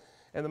point,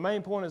 and the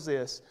main point is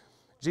this.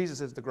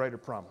 Jesus is the greater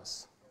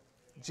promise.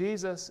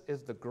 Jesus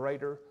is the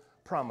greater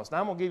promise. Now,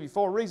 I'm going to give you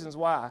 4 reasons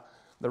why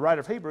the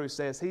writer of Hebrews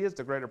says he is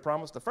the greater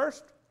promise. The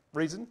first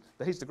reason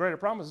that he's the greater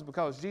promise is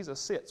because Jesus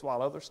sits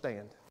while others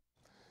stand.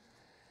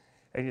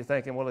 And you're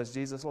thinking, well, is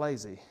Jesus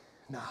lazy?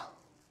 No.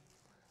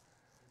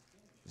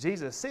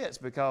 Jesus sits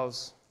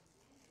because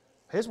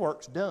his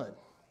work's done.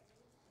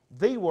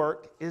 The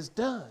work is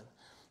done.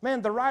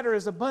 Man, the writer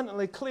is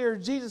abundantly clear.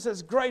 Jesus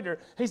is greater.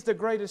 He's the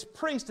greatest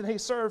priest, and he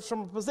serves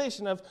from a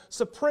position of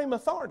supreme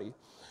authority.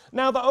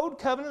 Now, the old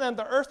covenant and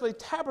the earthly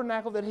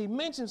tabernacle that he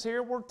mentions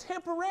here were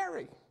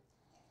temporary.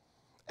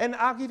 And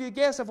I'll give you a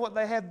guess of what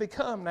they have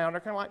become now.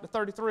 They're kind of like the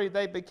 33.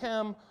 They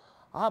become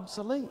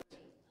obsolete.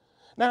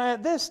 Now,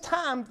 at this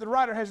time, the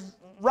writer has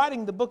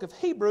writing the book of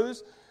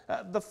Hebrews.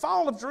 The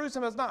fall of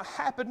Jerusalem has not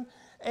happened,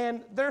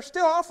 and they're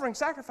still offering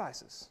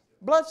sacrifices,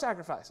 blood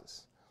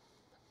sacrifices.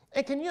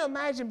 And can you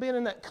imagine being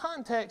in that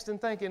context and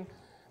thinking,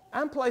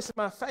 I'm placing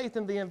my faith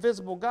in the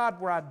invisible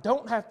God where I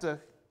don't have to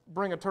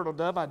bring a turtle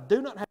dove, I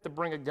do not have to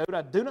bring a goat,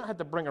 I do not have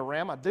to bring a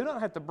ram, I do not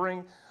have to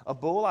bring a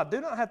bull, I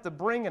do not have to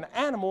bring an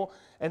animal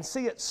and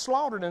see it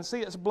slaughtered and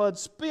see its blood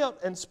spilt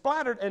and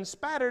splattered and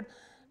spattered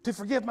to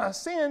forgive my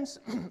sins.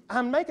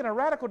 I'm making a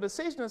radical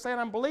decision and saying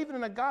I'm believing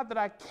in a God that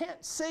I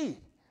can't see.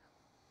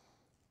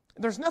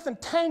 There's nothing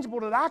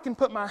tangible that I can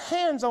put my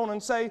hands on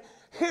and say,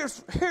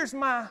 here's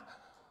my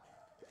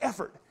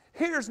effort.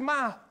 Here's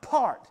my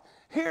part.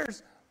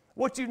 Here's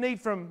what you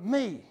need from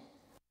me.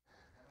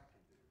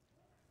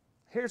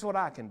 Here's what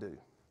I can do.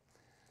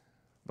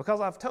 Because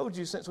I've told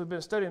you since we've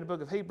been studying the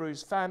book of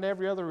Hebrews, find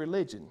every other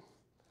religion.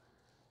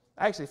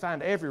 Actually,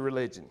 find every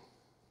religion.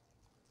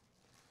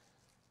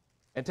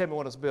 And tell me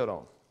what it's built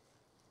on.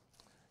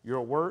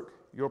 Your work,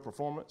 your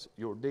performance,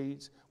 your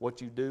deeds,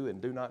 what you do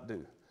and do not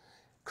do.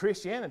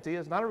 Christianity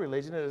is not a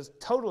religion. It is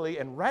totally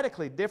and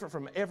radically different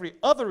from every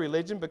other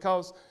religion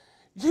because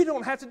you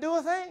don't have to do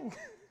a thing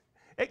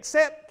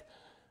except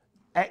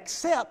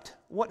accept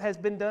what has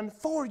been done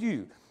for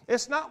you.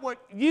 It's not what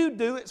you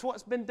do, it's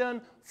what's been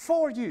done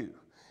for you.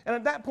 And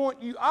at that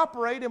point, you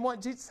operate in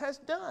what Jesus has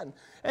done.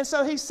 And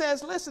so he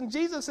says, listen,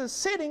 Jesus is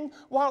sitting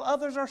while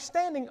others are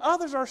standing.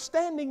 Others are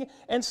standing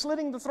and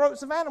slitting the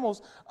throats of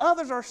animals.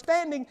 Others are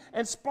standing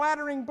and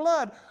splattering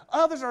blood.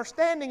 Others are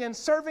standing and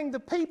serving the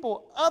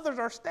people. Others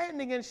are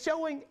standing and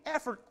showing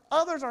effort.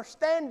 Others are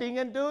standing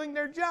and doing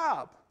their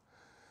job.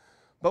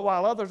 But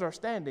while others are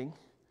standing,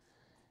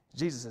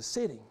 Jesus is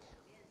sitting.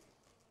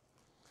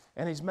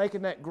 And he's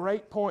making that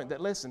great point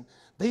that, listen,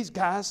 these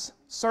guys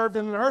served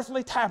in an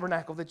earthly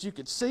tabernacle that you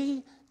could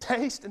see,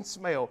 taste, and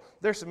smell.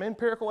 There's some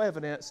empirical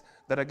evidence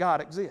that a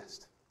God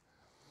exists.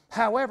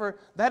 However,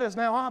 that is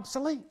now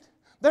obsolete.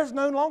 There's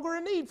no longer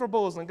a need for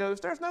bulls and goats.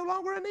 There's no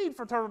longer a need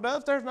for turtle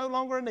doves. There's no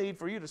longer a need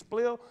for you to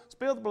spill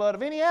the blood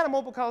of any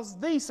animal because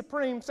the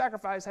supreme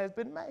sacrifice has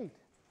been made.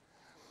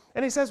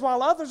 And he says,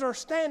 while others are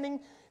standing,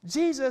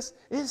 Jesus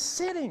is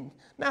sitting.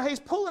 Now, he's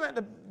pulling at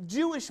the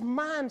Jewish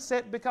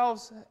mindset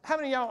because how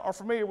many of y'all are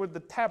familiar with the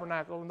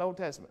tabernacle in the Old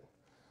Testament?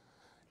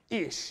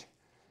 Ish.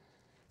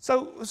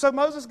 So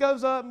Moses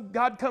goes up,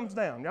 God comes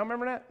down. Y'all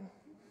remember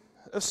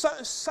that?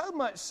 So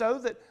much so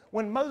that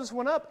when Moses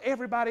went up,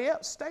 everybody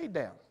else stayed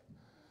down.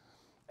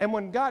 And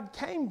when God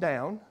came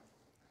down, it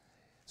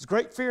was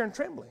great fear and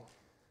trembling.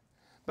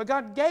 But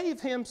God gave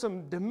him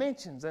some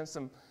dimensions and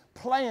some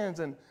plans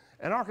and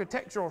an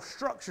architectural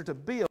structure to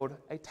build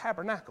a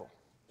tabernacle.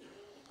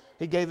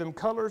 He gave him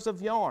colors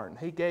of yarn.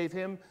 He gave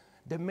him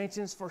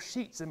dimensions for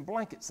sheets and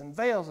blankets and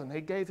veils. And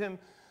he gave him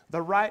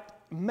the right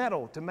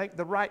metal to make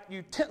the right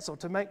utensil,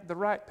 to make the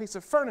right piece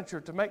of furniture,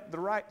 to make the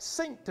right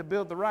sink, to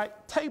build the right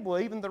table,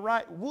 even the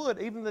right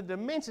wood, even the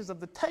dimensions of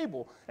the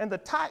table and the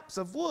types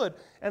of wood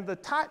and the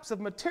types of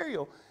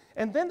material.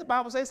 And then the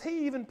Bible says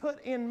he even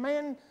put in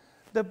man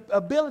the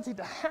ability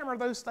to hammer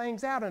those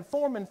things out and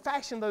form and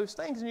fashion those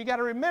things. And you got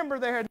to remember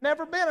there had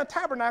never been a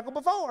tabernacle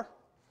before.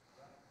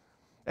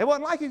 It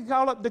wasn't like you could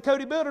call up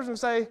Dakota Builders and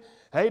say,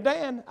 hey,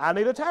 Dan, I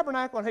need a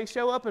tabernacle. And he'd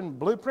show up and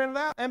blueprint it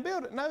out and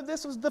build it. No,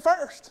 this was the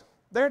first.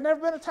 There had never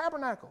been a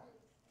tabernacle.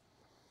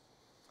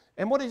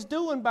 And what he's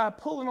doing by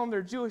pulling on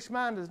their Jewish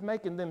mind is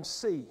making them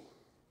see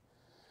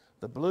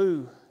the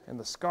blue and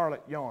the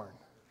scarlet yarn,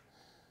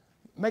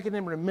 making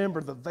them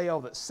remember the veil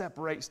that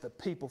separates the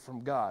people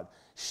from God,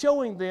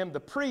 showing them the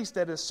priest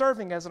that is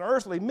serving as an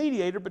earthly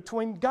mediator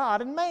between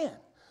God and man.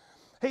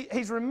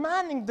 He's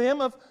reminding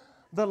them of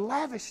the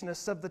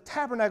lavishness of the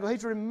tabernacle.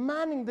 He's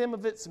reminding them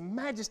of its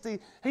majesty.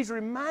 He's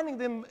reminding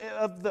them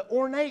of the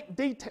ornate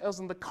details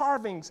and the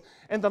carvings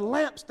and the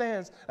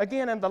lampstands,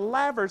 again, and the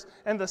lavers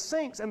and the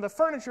sinks and the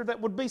furniture that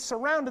would be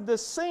surrounded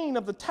this scene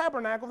of the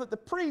tabernacle that the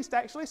priest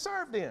actually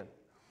served in.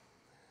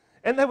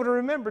 And they would have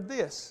remembered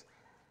this.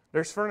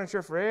 There's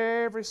furniture for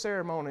every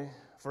ceremony,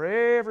 for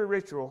every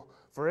ritual,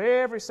 for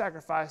every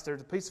sacrifice.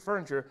 There's a piece of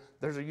furniture,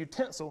 there's a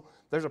utensil,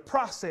 there's a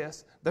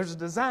process, there's a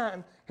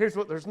design. Here's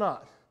what there's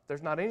not.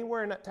 There's not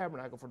anywhere in that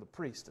tabernacle for the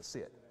priest to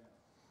sit.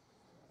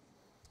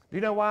 Do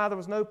you know why there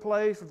was no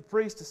place for the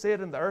priest to sit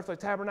in the earthly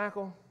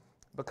tabernacle?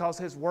 Because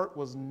his work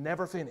was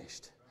never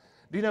finished.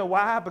 Do you know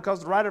why?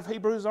 Because the writer of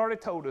Hebrews already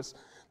told us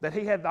that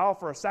he had to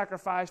offer a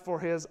sacrifice for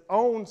his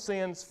own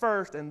sins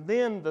first and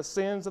then the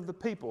sins of the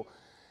people.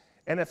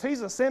 And if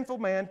he's a sinful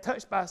man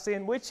touched by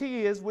sin, which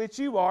he is, which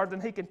you are, then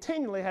he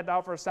continually had to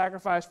offer a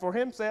sacrifice for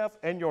himself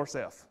and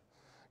yourself.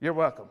 You're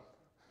welcome.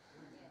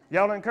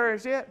 Y'all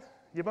encouraged yet?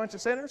 You bunch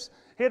of sinners?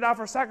 He had to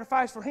offer a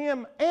sacrifice for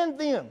him and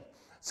them.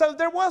 So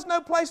there was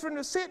no place for him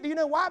to sit. Do you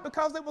know why?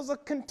 Because it was a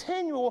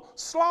continual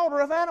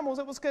slaughter of animals.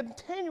 It was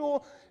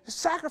continual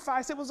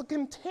sacrifice. It was a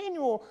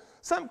continual,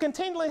 something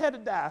continually had to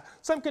die.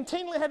 Something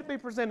continually had to be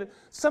presented.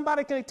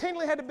 Somebody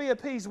continually had to be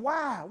appeased.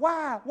 Why?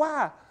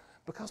 Why?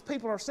 Because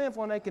people are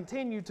sinful and they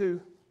continue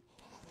to.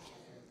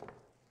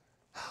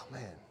 Oh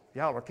man,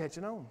 y'all are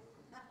catching on.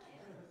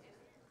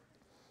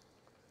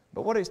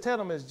 But what he's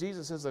telling them is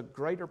Jesus is a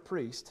greater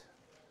priest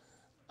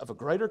of a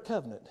greater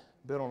covenant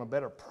built on a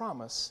better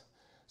promise.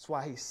 That's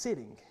why he's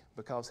sitting,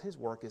 because his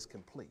work is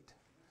complete.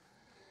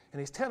 And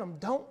he's telling them,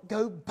 don't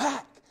go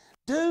back.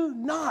 Do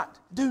not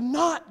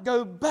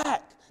go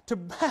back to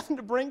having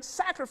to bring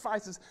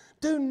sacrifices.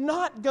 Do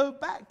not go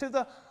back to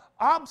the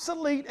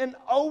obsolete and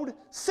old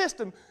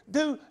system.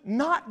 Do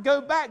not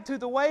go back to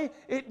the way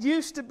it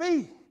used to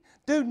be.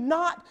 Do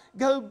not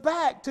go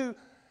back to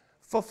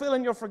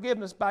fulfilling your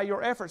forgiveness by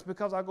your efforts,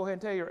 because I'll go ahead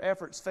and tell you, your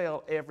efforts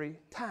fail every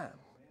time.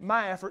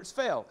 My efforts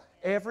fail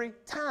every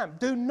time.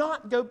 Do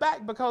not go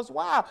back, because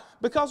why?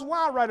 Because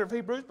why, writer of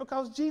Hebrews?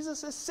 Because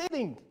Jesus is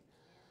sitting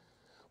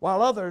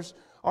while others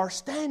are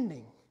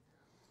standing.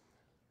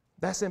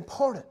 That's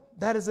important.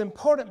 That is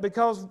important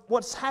because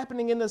what's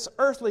happening in this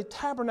earthly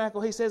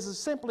tabernacle, he says, is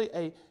simply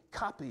a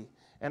copy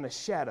and a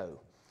shadow.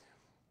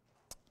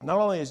 Not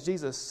only is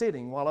Jesus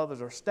sitting while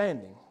others are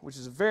standing, which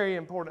is a very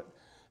important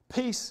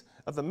piece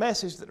of the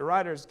message that the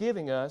writer is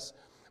giving us,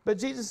 but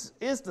Jesus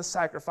is the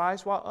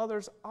sacrifice while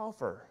others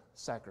offer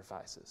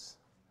sacrifices.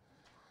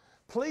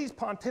 Please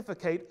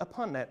pontificate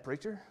upon that,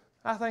 preacher.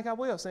 I think I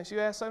will, since you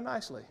asked so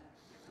nicely.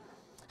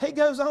 He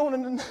goes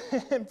on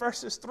in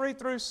verses 3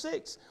 through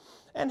 6,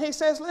 and he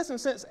says, listen,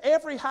 since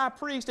every high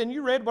priest, and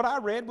you read what I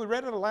read, we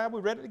read it aloud,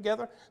 we read it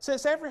together,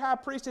 since every high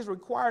priest is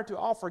required to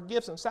offer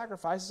gifts and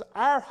sacrifices,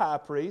 our high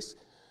priest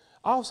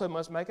also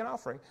must make an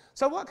offering.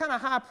 So what kind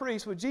of high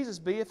priest would Jesus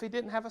be if he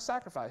didn't have a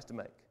sacrifice to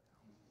make?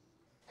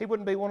 He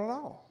wouldn't be one at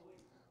all.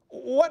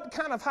 What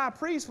kind of high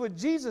priest would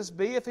Jesus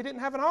be if he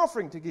didn't have an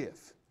offering to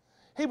give?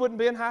 He wouldn't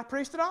be a high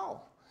priest at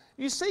all.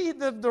 You see,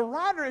 the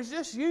writer is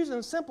just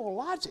using simple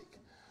logic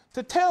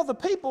to tell the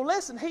people,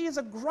 listen, he is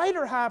a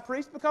greater high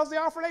priest because he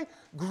offered a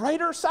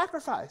greater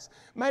sacrifice,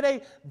 made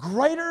a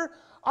greater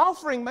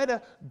offering, made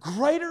a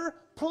greater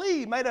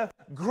plea, made a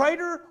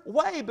greater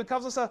way,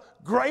 because it's a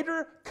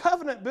greater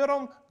covenant built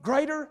on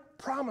greater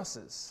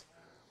promises.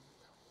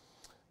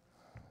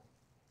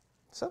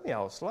 Some of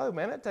y'all are slow,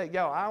 man. It'd take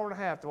y'all an hour and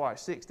a half to watch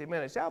 60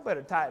 minutes. Y'all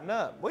better tighten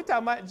up. We're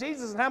talking about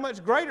Jesus and how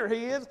much greater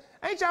he is.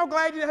 Ain't y'all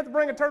glad you didn't have to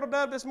bring a turtle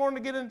dove this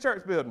morning to get in the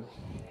church building?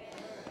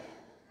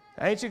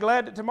 Ain't you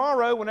glad that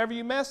tomorrow, whenever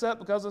you mess up,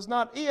 because it's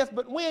not if,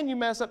 but when you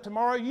mess up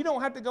tomorrow, you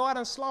don't have to go out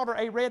and slaughter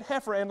a red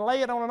heifer and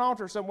lay it on an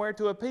altar somewhere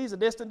to appease a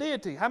distant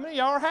deity. How many of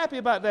y'all are happy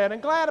about that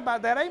and glad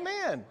about that?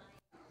 Amen.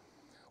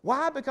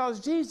 Why? Because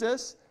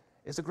Jesus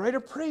is a greater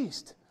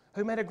priest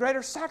who made a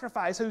greater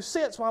sacrifice, who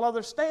sits while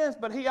others stand,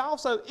 but he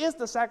also is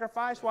the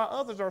sacrifice while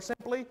others are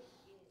simply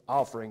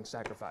offering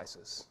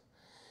sacrifices.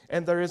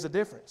 And there is a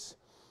difference.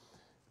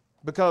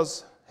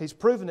 Because he's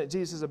proven that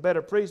Jesus is a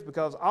better priest,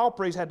 because all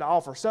priests had to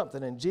offer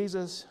something, and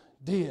Jesus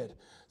did.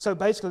 So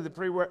basically the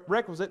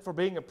prerequisite for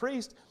being a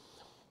priest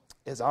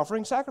is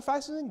offering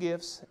sacrifices and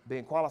gifts,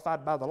 being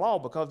qualified by the law.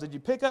 Because did you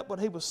pick up what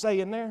he was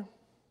saying there?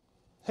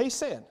 He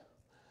said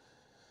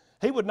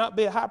he would not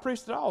be a high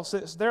priest at all,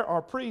 since there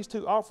are priests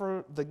who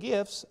offer the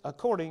gifts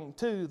according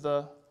to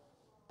the...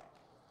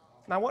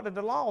 Now, what did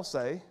the law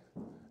say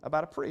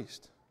about a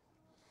priest?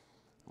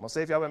 I'm going to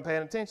see if y'all been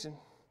paying attention.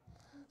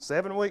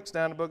 7 weeks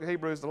down the book of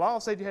Hebrews, the law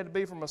said you had to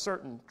be from a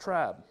certain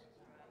tribe.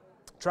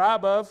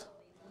 Tribe of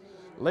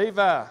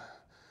Levi.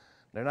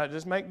 They're not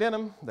just make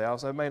denim, they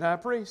also made high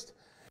priest.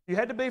 You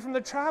had to be from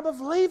the tribe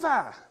of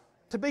Levi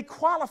to be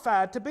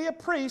qualified to be a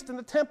priest in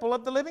the temple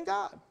of the living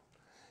God.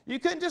 You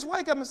couldn't just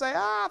wake up and say,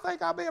 I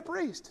think I'll be a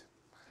priest.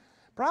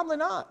 Probably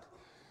not.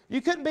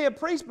 You couldn't be a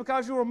priest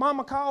because you were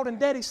mama called and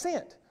daddy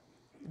sent.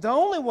 The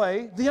only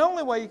way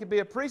you could be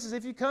a priest is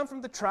if you come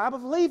from the tribe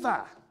of Levi.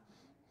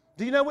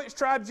 Do you know which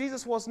tribe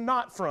Jesus was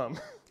not from?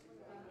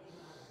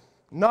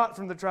 Not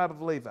from the tribe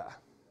of Levi.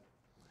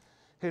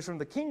 He's from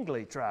the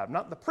kingly tribe,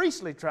 not the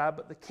priestly tribe,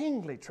 but the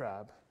kingly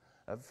tribe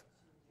of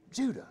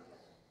Judah.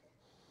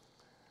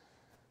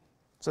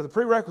 So the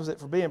prerequisite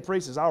for being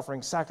priest is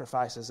offering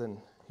sacrifices, and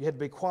you had to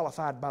be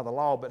qualified by the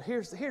law. But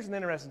here's an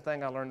interesting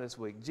thing I learned this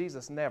week.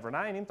 Jesus never, and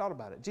I ain't even thought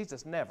about it,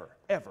 Jesus never,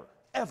 ever,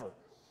 ever,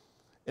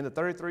 in the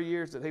 33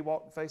 years that he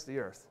walked the face of the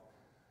earth,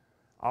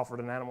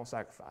 offered an animal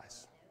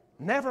sacrifice.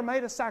 Never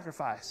made a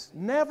sacrifice.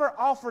 Never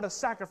offered a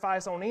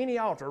sacrifice on any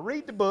altar.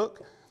 Read the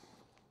book,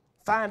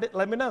 find it,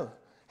 let me know.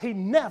 He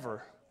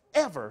never,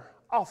 ever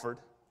offered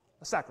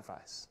a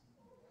sacrifice.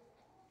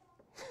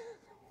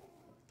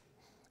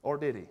 Or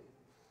did he?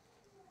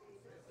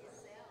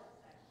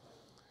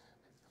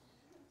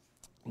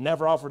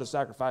 Never offered a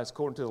sacrifice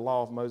according to the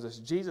law of Moses.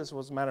 Jesus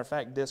was, as a matter of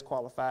fact,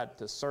 disqualified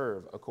to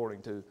serve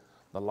according to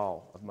the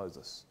law of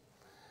Moses.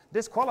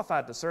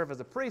 Disqualified to serve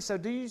as a priest. So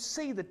do you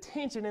see the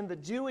tension in the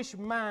Jewish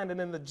mind and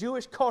in the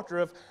Jewish culture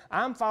of,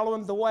 I'm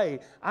following the way,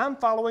 I'm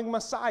following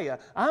Messiah,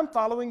 I'm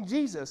following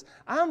Jesus,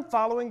 I'm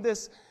following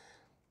this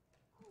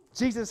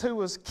Jesus who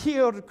was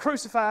killed,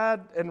 crucified,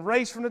 and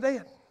raised from the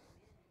dead.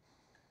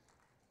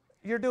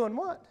 You're doing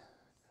what?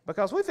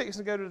 Because we're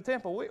fixing to go to the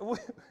temple.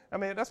 I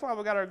mean, that's why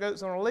we got our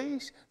goats on a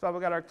leash. That's why we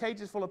got our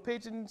cages full of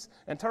pigeons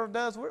and turtle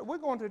doves. We're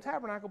going to the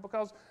tabernacle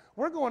because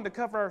we're going to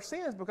cover our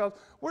sins, because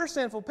we're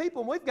sinful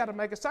people, and we've got to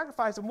make a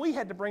sacrifice, and we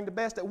had to bring the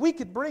best that we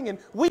could bring, and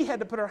we had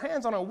to put our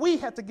hands on it. We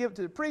have to give it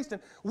to the priest,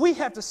 and we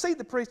have to see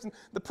the priest, and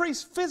the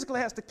priest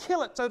physically has to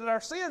kill it so that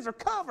our sins are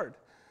covered.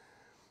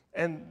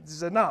 And he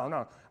said,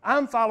 no,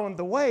 I'm following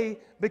the way,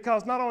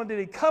 because not only did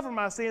he cover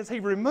my sins, he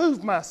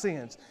removed my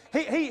sins.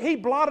 He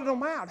blotted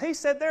them out. He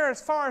said there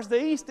as far as the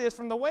east is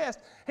from the west.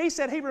 He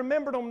said he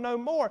remembered them no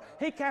more.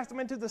 He cast them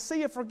into the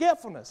sea of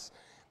forgetfulness.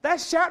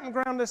 That's shouting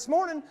ground this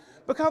morning,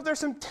 because there's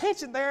some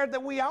tension there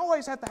that we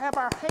always have to have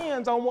our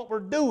hands on what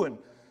we're doing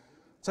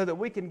so that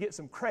we can get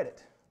some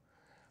credit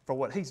for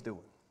what he's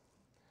doing.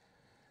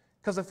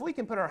 Because if we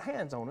can put our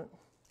hands on it,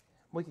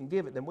 we can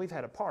give it, then we've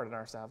had a part in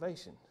our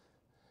salvation.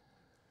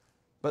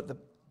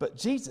 But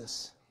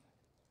Jesus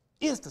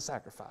is the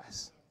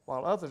sacrifice,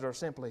 while others are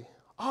simply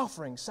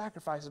offering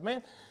sacrifices.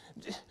 Man,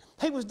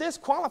 he was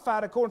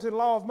disqualified according to the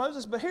law of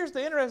Moses, but here's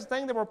the interesting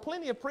thing. There were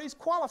plenty of priests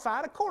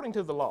qualified according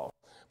to the law.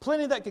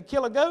 Plenty that could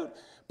kill a goat,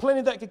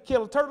 plenty that could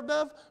kill a turtle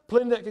dove,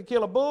 plenty that could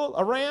kill a bull,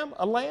 a ram,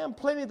 a lamb,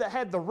 plenty that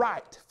had the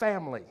right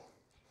family,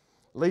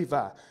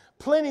 Levi.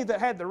 Plenty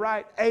that had the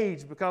right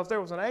age, because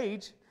there was an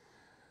age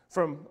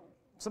from,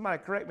 somebody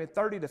correct me,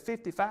 30 to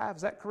 55,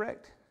 is that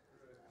correct?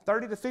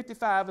 30 to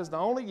 55 is the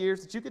only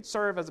years that you could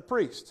serve as a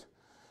priest.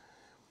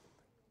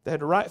 They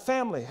had the right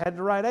family, had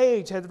the right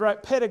age, had the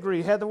right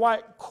pedigree, had the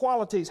right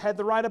qualities, had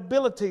the right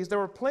abilities. There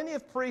were plenty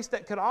of priests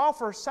that could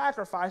offer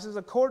sacrifices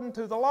according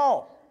to the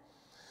law.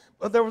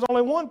 But there was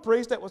only one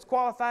priest that was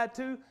qualified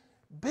to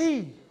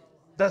be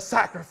the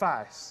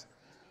sacrifice.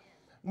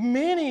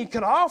 Many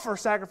could offer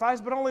sacrifice,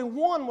 but only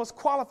one was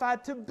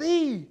qualified to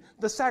be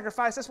the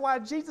sacrifice. That's why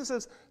Jesus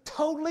is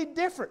totally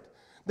different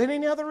than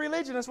any other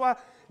religion. That's why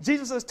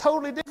Jesus is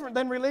totally different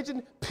than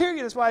religion,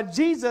 period. That's why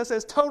Jesus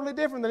is totally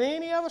different than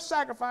any other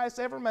sacrifice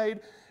ever made.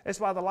 That's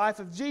why the life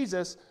of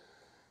Jesus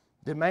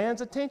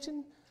demands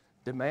attention,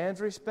 demands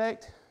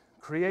respect,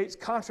 creates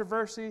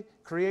controversy,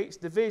 creates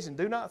division.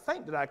 Do not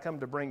think that I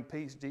come to bring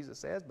peace, Jesus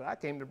says, but I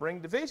came to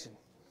bring division.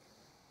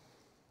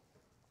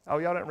 Oh,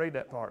 y'all didn't read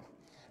that part.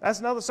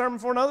 That's another sermon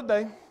for another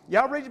day.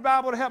 Y'all read your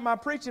Bible to help my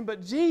preaching,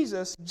 but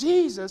Jesus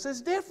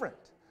is different.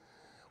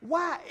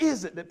 Why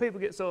is it that people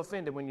get so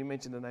offended when you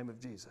mention the name of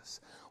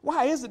Jesus?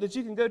 Why is it that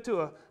you can go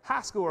to a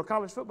high school or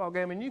college football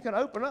game and you can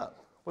open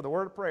up with a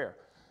word of prayer,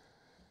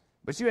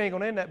 but you ain't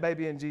going to end that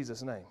baby in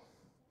Jesus' name?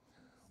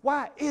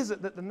 Why is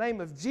it that the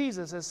name of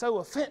Jesus is so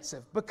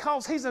offensive?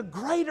 Because he's a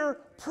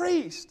greater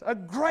priest, a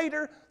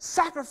greater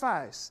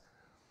sacrifice.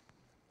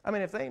 I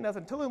mean, if there ain't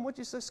nothing to him, what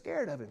you so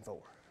scared of him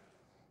for?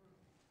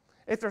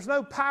 If there's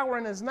no power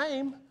in his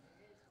name,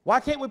 why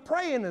can't we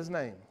pray in his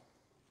name?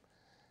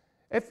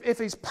 If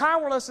he's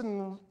powerless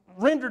and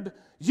rendered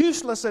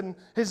useless and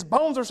his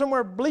bones are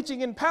somewhere bleaching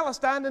in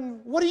Palestine,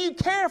 then what do you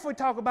care if we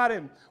talk about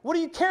him? What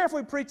do you care if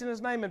we preach in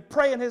his name and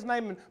pray in his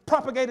name and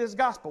propagate his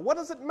gospel? What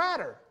does it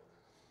matter?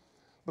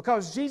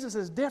 Because Jesus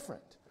is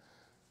different.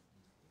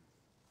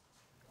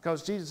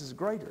 Because Jesus is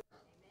greater.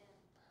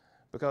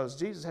 Because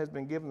Jesus has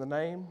been given the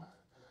name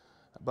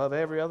above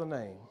every other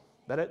name.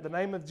 That at the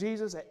name of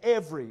Jesus,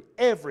 every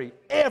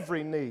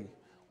knee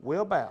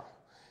will bow.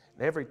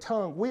 And every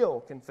tongue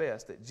will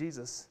confess that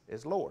Jesus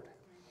is Lord.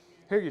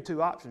 Here are your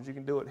two options. You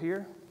can do it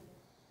here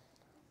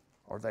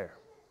or there.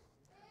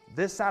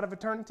 This side of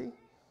eternity,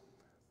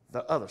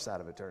 the other side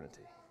of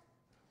eternity.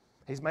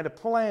 He's made a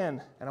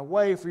plan and a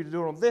way for you to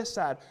do it on this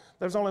side.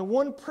 There's only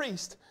one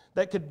priest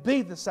that could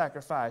be the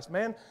sacrifice.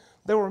 Man,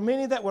 there were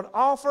many that would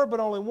offer, but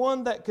only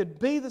one that could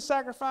be the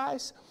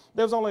sacrifice.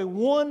 There was only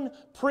one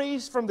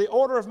priest from the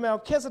order of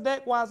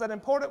Melchizedek. Why is that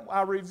important?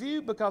 I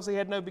review because he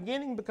had no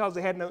beginning, because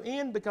he had no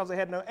end, because he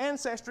had no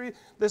ancestry.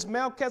 This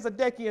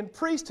Melchizedekian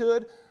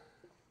priesthood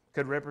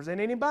could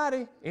represent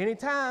anybody,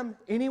 anytime,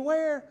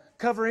 anywhere,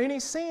 cover any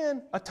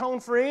sin,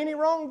 atone for any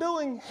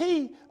wrongdoing.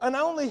 He and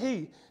only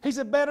he. He's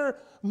a better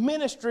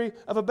ministry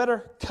of a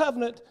better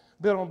covenant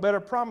built on better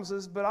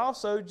promises, but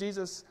also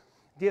Jesus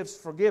gives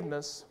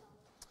forgiveness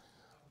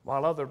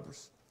while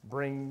others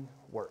bring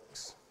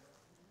works.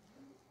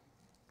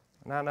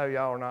 And I know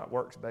y'all are not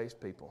works-based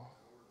people.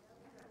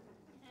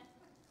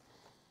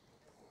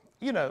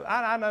 You know,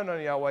 I know none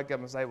of y'all wake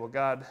up and say, well,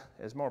 God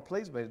is more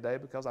pleased with me today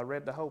because I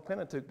read the whole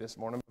Pentateuch this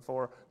morning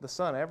before the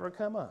sun ever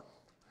come up.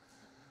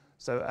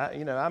 So,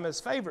 I'm his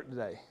favorite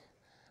today.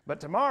 But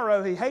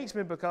tomorrow he hates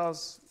me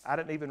because I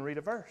didn't even read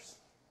a verse.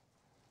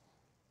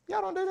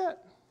 Y'all don't do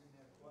that?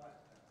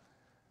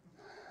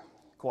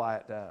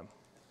 Quiet time.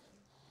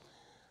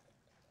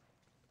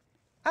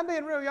 I'm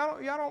being real.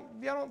 Y'all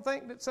don't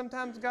think that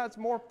sometimes God's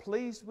more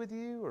pleased with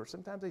you, or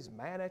sometimes he's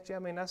mad at you? I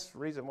mean, that's the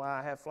reason why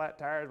I have flat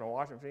tires, my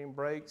washing machine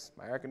breaks,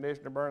 my air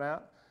conditioner burn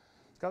out.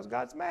 It's because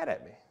God's mad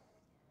at me.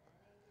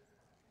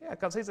 Yeah,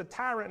 because he's a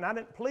tyrant and I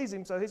didn't please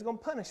him, so he's going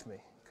to punish me.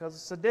 Because a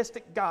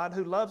sadistic God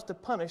who loves to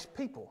punish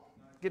people,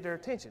 get their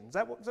attention. Is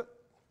that what?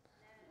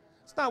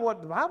 It's not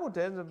what the Bible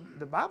tells.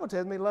 The Bible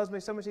tells me he loves me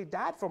so much he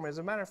died for me. As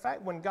a matter of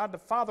fact, when God the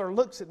Father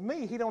looks at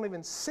me, he don't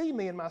even see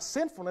me in my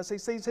sinfulness. He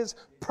sees his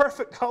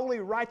perfect, holy,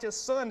 righteous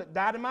Son that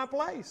died in my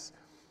place.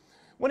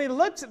 When he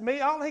looks at me,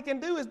 all he can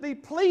do is be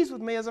pleased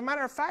with me. As a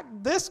matter of fact,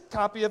 this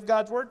copy of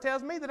God's Word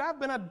tells me that I've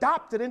been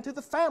adopted into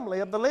the family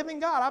of the living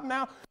God. I'm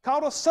now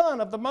called a son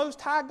of the Most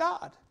High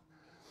God.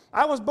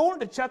 I was born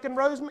to Chuck and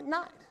Rose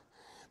McKnight,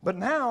 but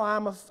now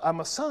I'm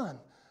a son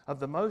of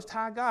the Most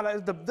High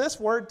God. This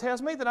word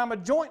tells me that I'm a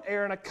joint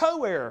heir and a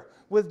co-heir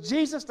with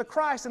Jesus the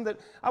Christ, and that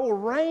I will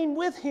reign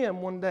with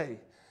him one day.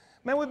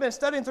 Man, we've been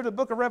studying through the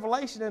book of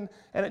Revelation,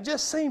 and it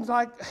just seems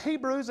like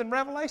Hebrews and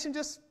Revelation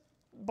just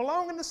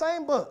belong in the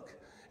same book.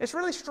 It's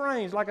really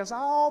strange, like it's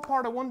all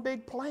part of one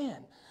big plan.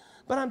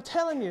 But I'm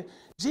telling you,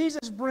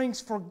 Jesus brings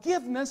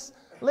forgiveness,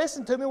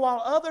 listen to me,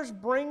 while others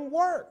bring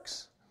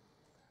works.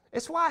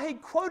 It's why he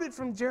quoted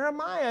from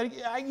Jeremiah.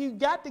 You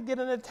got to get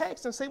in the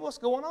text and see what's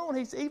going on.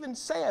 He even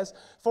says,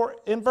 for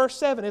in verse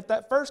 7, if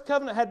that first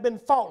covenant had been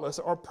faultless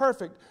or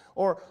perfect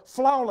or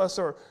flawless,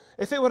 or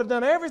if it would have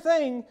done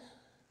everything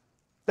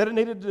that it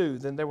needed to do,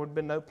 then there would have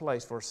been no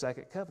place for a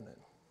second covenant.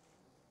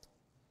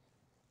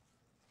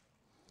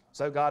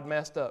 So God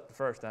messed up the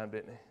first time,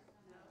 didn't he?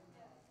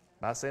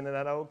 By sending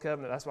that old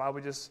covenant. That's why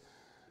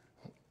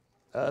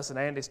us and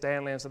Andy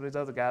Stanley and some of these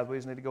other guys, we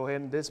just need to go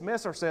ahead and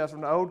dismiss ourselves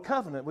from the old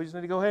covenant. We just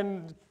need to go ahead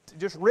and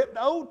just rip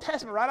the Old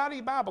Testament right out of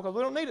your Bible because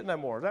we don't need it no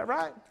more. Is that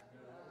right?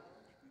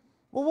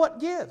 Well, what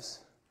gives?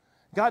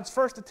 God's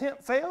first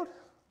attempt failed,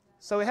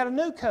 so he had a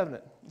new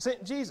covenant,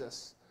 sent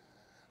Jesus.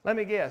 Let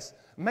me guess.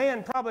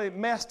 Man probably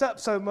messed up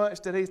so much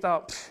that he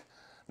thought,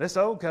 this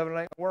old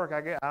covenant ain't going to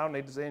work. I don't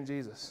need to send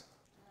Jesus.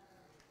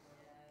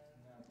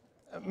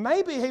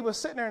 Maybe he was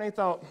sitting there and he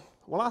thought,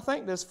 well, I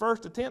think this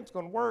first attempt's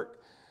going to work.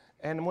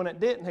 And when it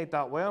didn't, he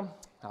thought, well,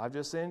 I'll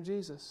just send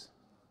Jesus.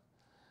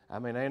 I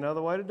mean, there ain't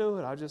another way to do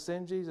it. I'll just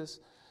send Jesus.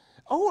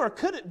 Or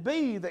could it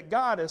be that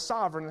God is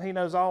sovereign and he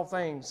knows all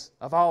things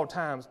of all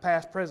times,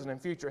 past, present,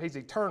 and future? He's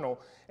eternal.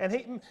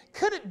 And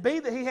could it be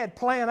that he had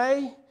plan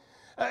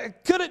A?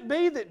 Could it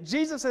be that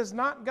Jesus is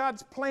not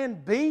God's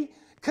plan B?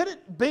 Could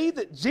it be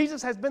that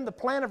Jesus has been the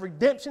plan of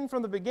redemption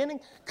from the beginning?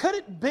 Could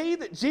it be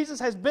that Jesus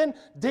has been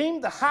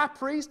deemed the high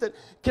priest that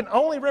can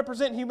only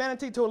represent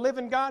humanity to a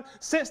living God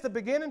since the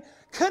beginning?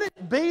 Could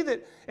it be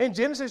that in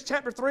Genesis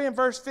chapter 3 and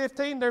verse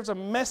 15, there's a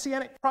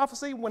messianic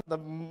prophecy when the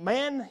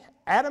man,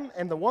 Adam,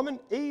 and the woman,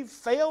 Eve,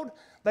 failed?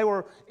 They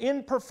were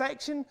in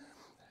perfection.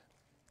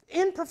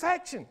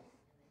 Imperfection.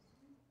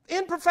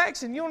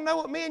 Imperfection. You want to know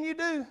what me and you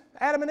do,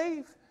 Adam and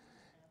Eve?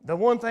 The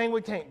one thing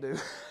we can't do.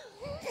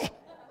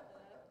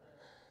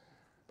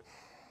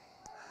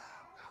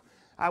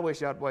 I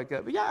wish y'all would wake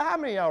up. But y'all, how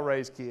many of y'all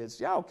raise kids?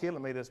 Y'all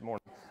killing me this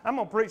morning. I'm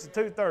going to preach at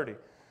 2:30.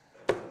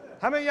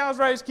 How many of y'all's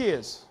raised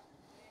kids?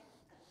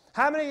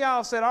 How many of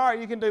y'all said, all right,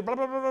 you can do blah,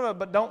 blah, blah, blah,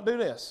 but don't do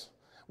this?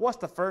 What's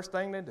the first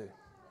thing they do?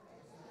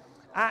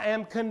 I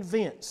am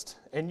convinced,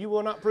 and you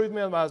will not prove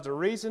me otherwise, the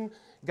reason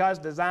God's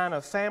design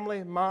of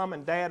family, mom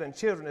and dad and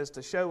children is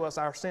to show us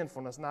our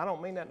sinfulness. Now, I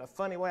don't mean that in a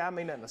funny way. I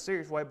mean that in a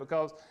serious way,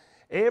 because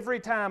every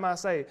time I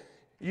say,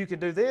 you can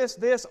do this,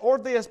 this, or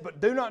this, but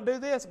do not do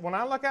this, when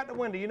I look out the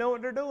window, you know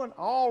what they're doing?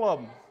 All of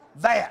them.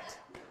 That.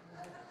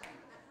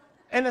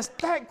 And it's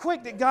that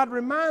quick that God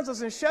reminds us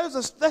and shows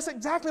us that's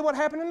exactly what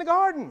happened in the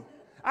garden.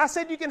 I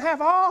said you can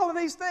have all of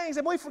these things,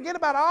 and we forget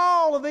about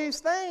all of these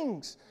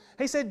things.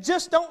 He said,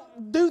 just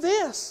don't do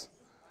this.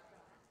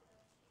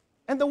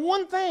 And the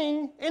one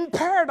thing in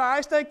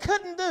paradise they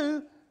couldn't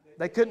do,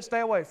 they couldn't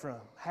stay away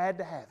from. Had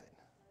to have it.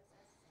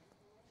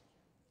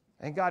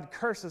 And God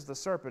curses the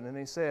serpent, and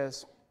he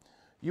says,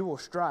 you will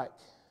strike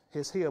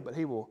his heel, but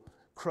he will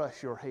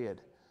crush your head.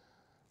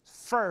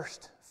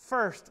 First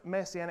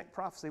messianic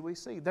prophecy we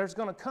see. There's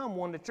going to come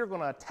one that you're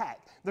going to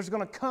attack. There's going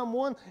to come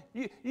one,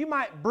 you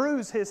might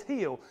bruise his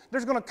heel.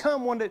 There's going to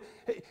come one that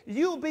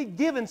you'll be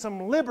given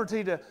some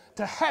liberty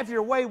to have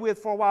your way with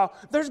for a while.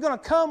 There's going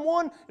to come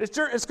one that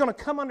it's going to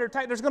come under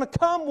attack. There's going to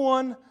come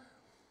one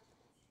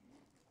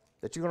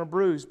that you're going to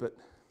bruise, but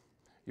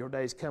your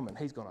day's coming.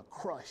 He's going to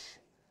crush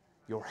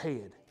your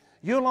head.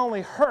 You'll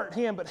only hurt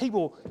him, but he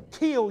will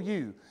kill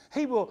you.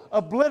 He will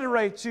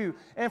obliterate you.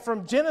 And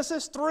from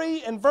Genesis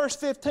 3 and verse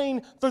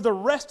 15 through the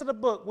rest of the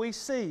book, we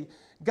see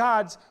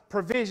God's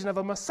provision of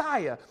a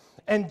Messiah.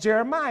 And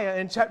Jeremiah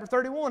in chapter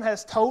 31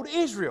 has told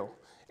Israel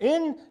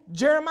in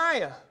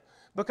Jeremiah,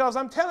 because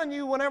I'm telling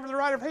you, whenever the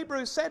writer of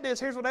Hebrews said this,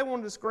 here's what they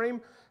wanted to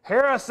scream: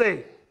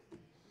 heresy.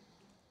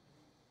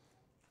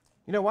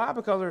 You know why?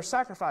 Because there are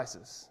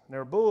sacrifices.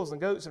 There are bulls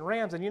and goats and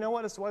rams. And you know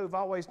what? It's the way we've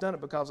always done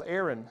it, because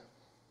Aaron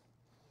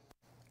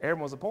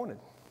was appointed.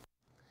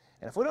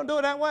 And if we don't do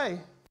it that way,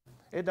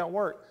 it don't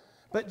work.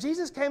 But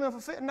Jesus came and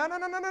fulfilled.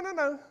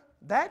 No.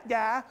 That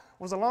guy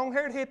was a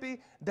long-haired hippie,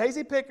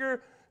 daisy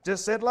picker,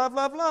 just said love,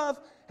 love, love.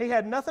 He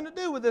had nothing to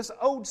do with this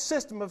old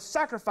system of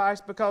sacrifice,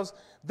 because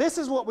this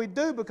is what we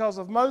do because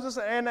of Moses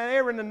and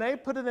Aaron, and they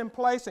put it in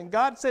place, and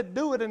God said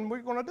do it, and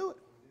we're going to do it.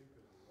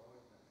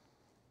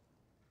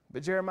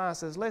 But Jeremiah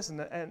says, listen,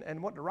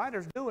 and what the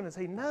writer's doing is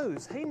he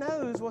knows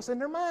what's in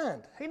their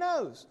mind. He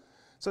knows.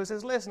 So he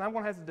says, listen, I'm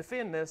going to have to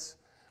defend this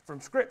from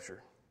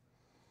Scripture.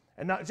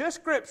 And not just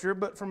Scripture,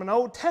 but from an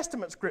Old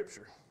Testament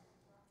Scripture.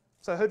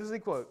 So who does he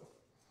quote?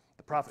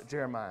 The prophet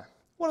Jeremiah.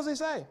 What does he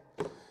say?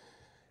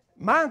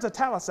 Mine's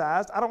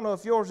italicized. I don't know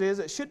if yours is.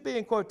 It should be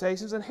in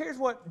quotations. And here's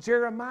what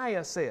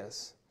Jeremiah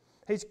says.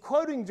 He's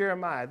quoting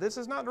Jeremiah. This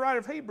is not the writer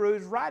of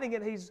Hebrews writing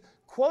it. He's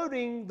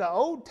quoting the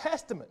Old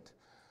Testament,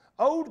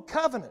 Old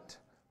Covenant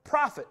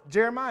prophet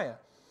Jeremiah.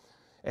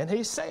 And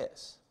he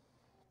says,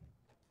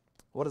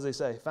 what does he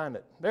say? Find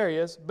it. There he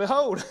is.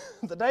 Behold,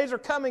 the days are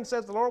coming,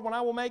 says the Lord, when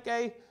I will make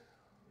a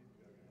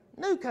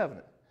new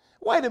covenant.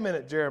 Wait a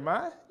minute,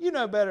 Jeremiah. You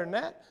know better than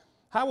that.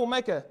 I will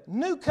make a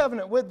new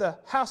covenant with the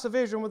house of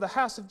Israel, with the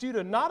house of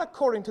Judah, not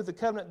according to the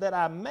covenant that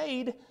I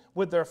made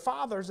with their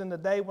fathers in the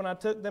day when I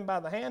took them by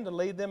the hand to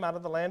lead them out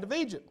of the land of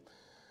Egypt,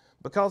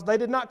 because they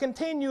did not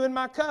continue in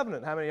my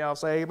covenant. How many of y'all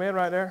say amen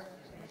right there?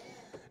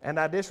 And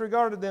I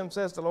disregarded them,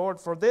 says the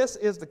Lord, for this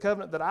is the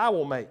covenant that I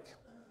will make.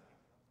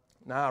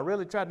 Now, I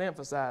really tried to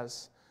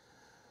emphasize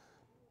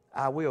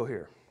I will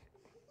here.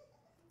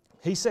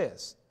 He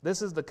says,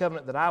 this is the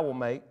covenant that I will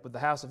make with the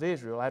house of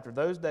Israel. After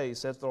those days,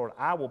 says the Lord,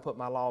 I will put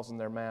my laws in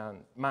their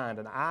mind,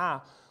 and I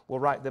will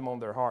write them on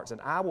their hearts,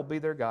 and I will be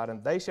their God,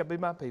 and they shall be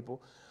my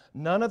people.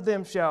 None of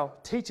them shall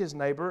teach his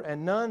neighbor,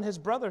 and none his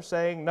brother,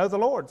 saying, know the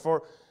Lord.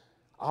 For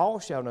all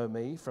shall know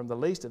me, from the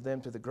least of them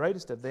to the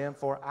greatest of them,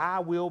 for I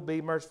will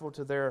be merciful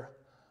to their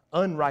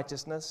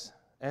unrighteousness,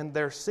 and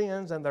their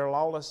sins and their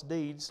lawless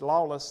deeds.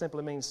 Lawless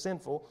simply means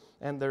sinful.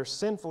 And their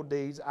sinful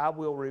deeds I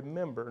will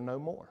remember no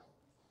more.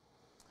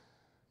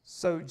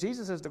 So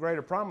Jesus is the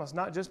greater promise,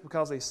 not just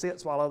because he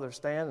sits while others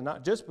stand, and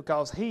not just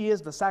because he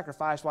is the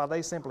sacrifice while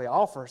they simply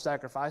offer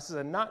sacrifices,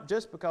 and not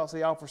just because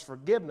he offers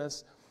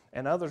forgiveness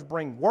and others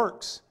bring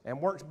works and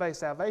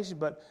works-based salvation,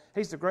 but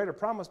he's the greater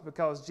promise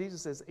because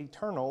Jesus is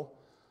eternal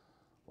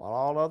while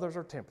all others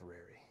are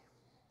temporary.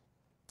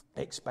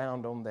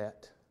 Expound on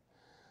that.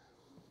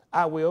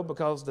 I will,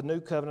 because the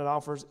new covenant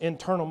offers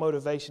internal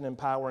motivation and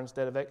power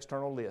instead of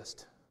external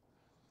list.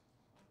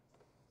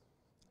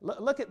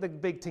 Look at the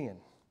Big Ten.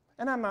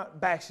 And I'm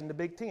not bashing the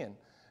Big Ten.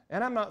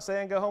 And I'm not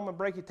saying go home and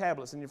break your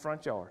tablets in your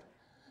front yard.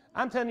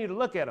 I'm telling you to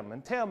look at them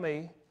and tell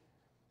me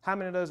how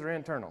many of those are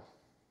internal.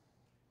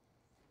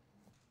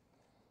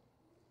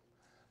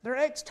 They're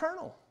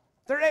external.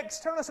 They're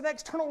external. It's an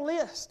external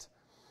list.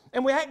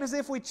 And we act as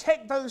if we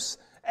check those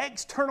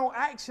external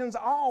actions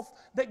off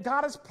that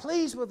God is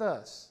pleased with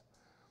us.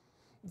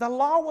 The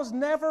law was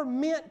never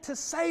meant to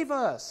save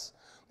us.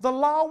 The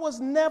law was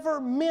never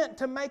meant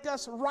to make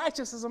us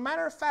righteous. As a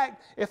matter of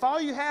fact, if all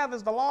you have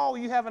is the law,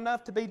 you have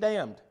enough to be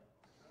damned.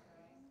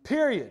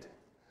 Period.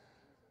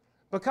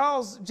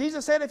 Because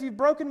Jesus said if you've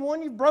broken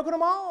one, you've broken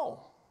them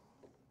all.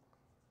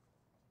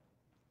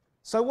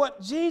 So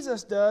what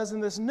Jesus does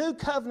and this new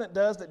covenant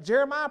does that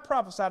Jeremiah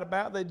prophesied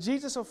about, that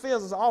Jesus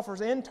fulfills, is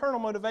offers internal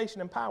motivation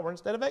and power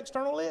instead of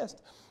external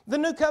list. The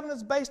new covenant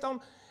is based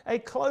on a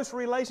close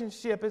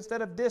relationship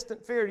instead of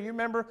distant fear. Do you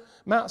remember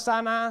Mount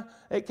Sinai?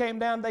 It came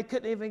down, they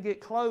couldn't even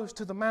get close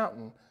to the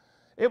mountain.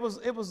 It was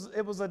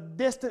a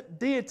distant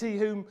deity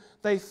whom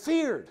they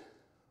feared.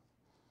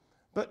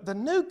 But the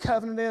new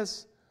covenant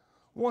is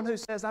one who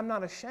says, I'm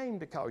not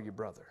ashamed to call you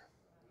brother.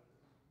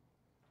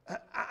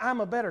 I'm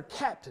a better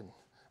captain.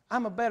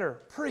 I'm a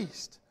better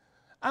priest.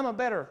 I'm a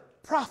better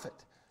prophet.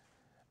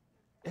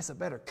 It's a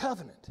better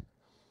covenant.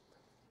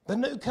 The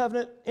new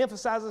covenant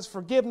emphasizes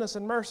forgiveness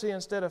and mercy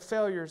instead of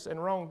failures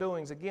and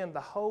wrongdoings. Again,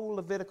 the whole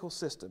Levitical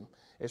system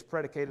is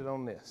predicated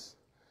on this.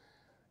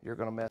 You're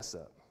going to mess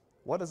up.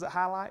 What does it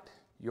highlight?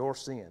 Your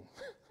sin.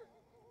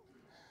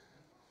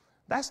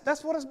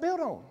 That's what it's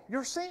built on,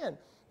 your sin.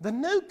 The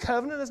new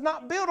covenant is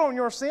not built on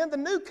your sin. The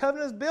new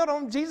covenant is built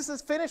on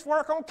Jesus' finished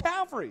work on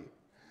Calvary.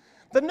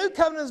 The new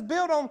covenant is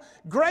built on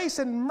grace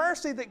and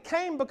mercy that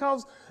came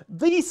because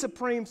the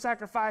supreme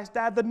sacrifice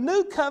died. The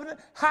new covenant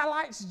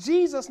highlights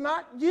Jesus,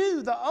 not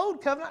you. The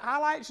old covenant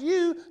highlights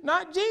you,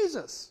 not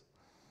Jesus.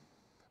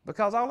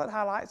 Because all it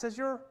highlights is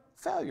your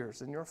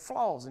failures and your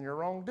flaws and your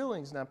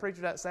wrongdoings. Now,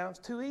 preacher, that sounds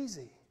too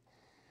easy.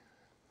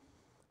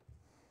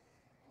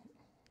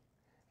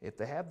 If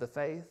they have the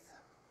faith,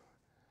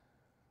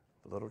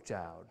 the little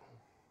child,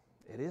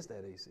 it is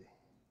that easy.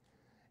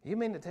 You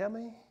mean to tell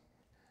me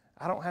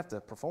I don't have to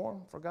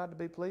perform for God to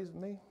be pleased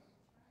with me?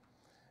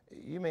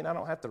 You mean I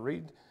don't have to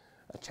read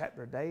a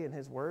chapter a day in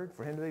His Word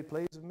for Him to be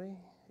pleased with me?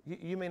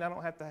 You mean I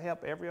don't have to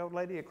help every old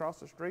lady across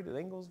the street at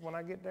Ingalls when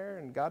I get there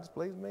and God's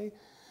pleased with me?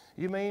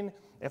 You mean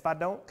if I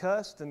don't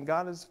cuss and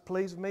God is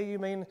pleased with me? You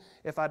mean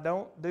if I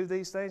don't do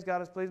these things,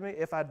 God is pleased with me?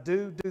 If I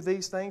do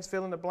these things,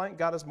 fill in the blank,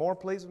 God is more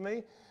pleased with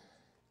me?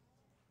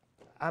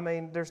 I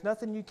mean, there's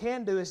nothing you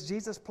can do. It's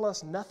Jesus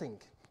plus nothing.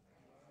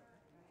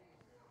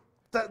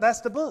 That's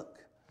the book.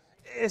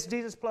 It's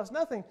Jesus plus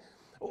nothing.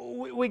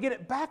 We get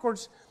it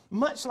backwards,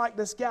 much like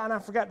this guy, and I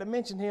forgot to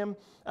mention him,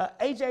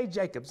 A.J.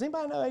 Jacobs.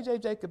 Anybody know A.J.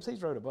 Jacobs?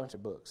 He's wrote a bunch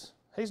of books.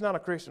 He's not a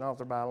Christian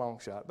author by a long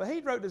shot, but he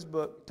wrote this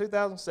book,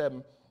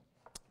 2007,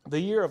 The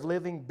Year of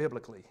Living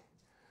Biblically.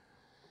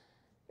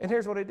 And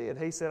here's what he did.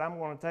 He said, I'm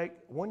going to take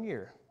 1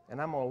 year,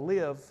 and I'm going to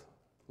live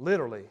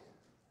literally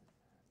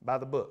by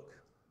the book.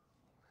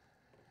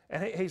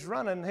 And he's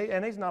running,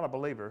 and he's not a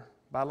believer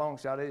by a long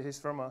shot. He's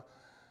from a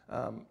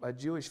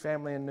Jewish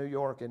family in New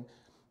York, and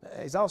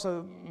he's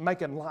also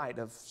making light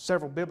of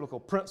several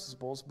biblical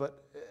principles.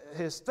 But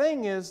his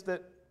thing is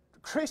that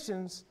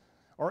Christians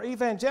or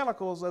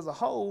evangelicals as a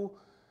whole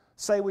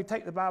say we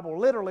take the Bible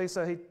literally,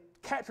 so he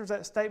captures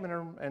that statement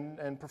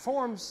and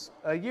performs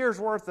a year's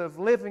worth of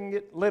living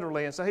it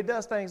literally. And so he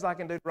does things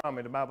like in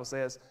Deuteronomy, the Bible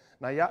says,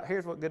 now y'all,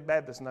 here's what good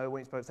Baptists know, we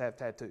ain't supposed to have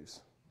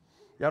tattoos.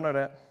 Y'all know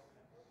that?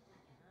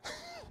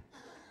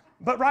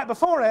 But right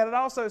before that, it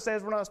also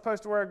says we're not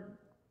supposed to wear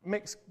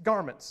mixed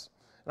garments.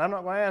 And I'm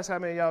not going to ask how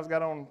many of y'all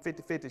got on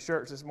 50-50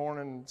 shirts this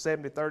morning,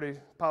 70-30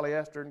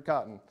 polyester and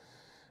cotton.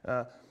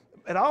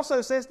 It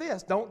also says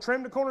this, don't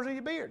trim the corners of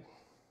your beard.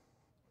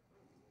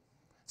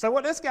 So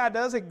what this guy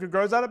does, he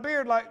grows out a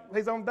beard like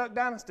he's on Duck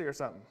Dynasty or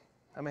something.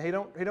 I mean, he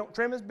don't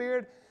trim his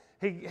beard.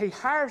 He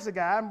hires the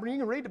guy, and you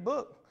can read the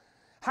book,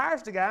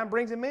 hires the guy and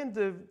brings him in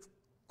to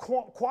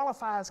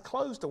qualify his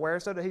clothes to wear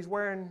so that he's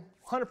wearing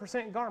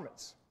 100%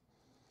 garments.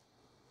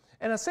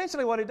 And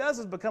essentially what he does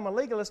is become a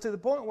legalist to the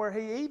point where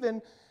he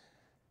even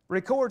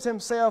records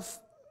himself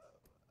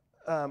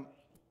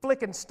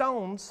flicking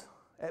stones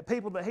at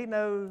people that he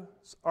knows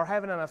are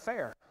having an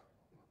affair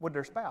with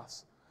their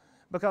spouse.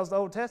 Because the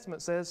Old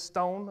Testament says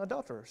stone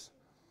adulterers.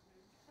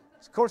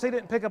 Of course, he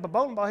didn't pick up a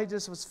bowling ball. He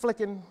just was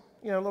flicking,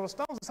 little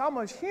stones. It's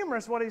almost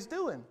humorous what he's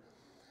doing.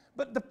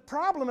 But the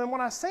problem, and what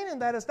I've seen in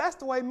that, is that's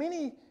the way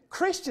many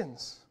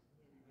Christians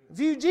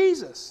view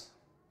Jesus,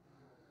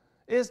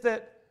 is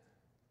that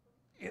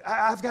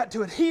I've got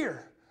to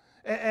adhere.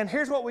 And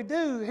here's what we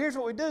do.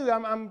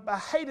 I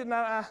hate it.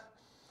 And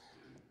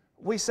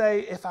we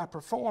say, if I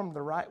perform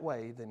the right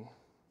way,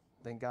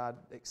 then God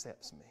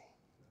accepts me.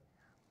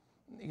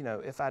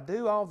 If I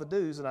do all the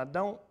do's and I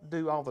don't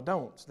do all the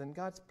don'ts, then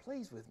God's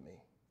pleased with me.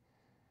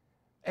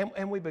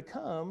 And we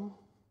become,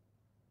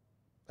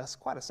 that's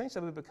quite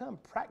essentially, we become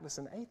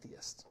practicing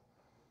atheists.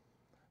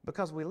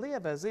 Because we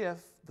live as if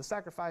the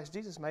sacrifice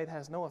Jesus made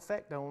has no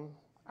effect on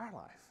our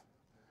life.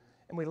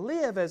 And we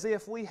live as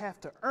if we have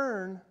to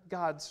earn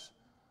God's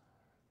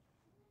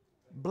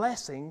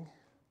blessing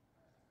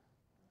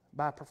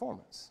by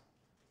performance.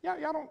 Y'all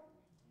don't,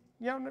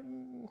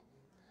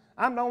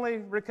 I'm the only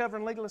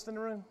recovering legalist in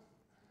the room.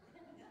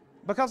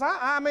 Because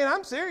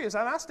I'm serious,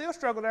 and I still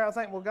struggle there. I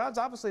think, well, God's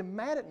obviously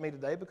mad at me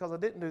today because I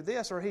didn't do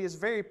this, or He is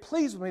very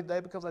pleased with me today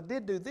because I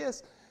did do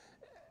this.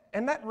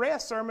 And that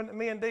rest sermon that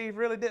me and Dee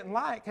really didn't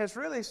like has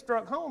really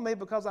struck home me,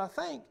 because I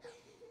think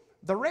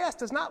the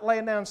rest is not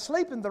laying down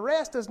sleeping. The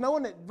rest is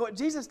knowing that what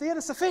Jesus did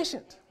is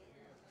sufficient.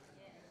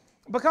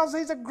 Because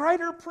He's a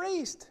greater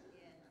priest.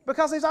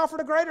 Because He's offered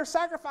a greater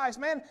sacrifice.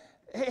 Man,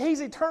 He's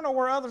eternal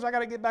where others, I got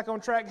to get back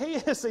on track. He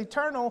is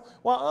eternal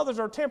while others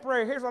are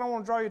temporary. Here's what I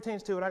want to draw your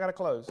attention to, and I got to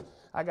close.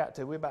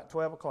 We're about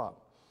 12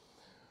 o'clock.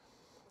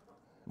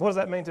 What does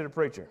that mean to the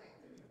preacher?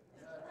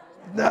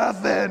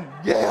 Nothing.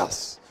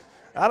 Yes.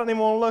 I don't even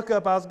want to look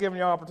up. I was giving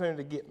you an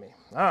opportunity to get me.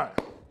 All right.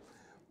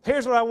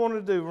 Here's what I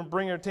wanted to do,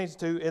 bring your attention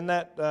to in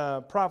that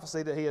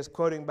prophecy that he is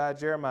quoting by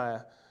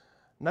Jeremiah.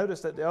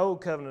 Notice that the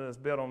old covenant is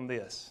built on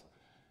this.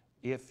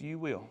 If you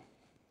will.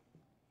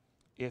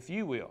 If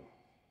you will.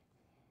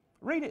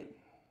 Read it.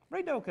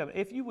 Read the old covenant.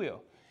 If you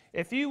will.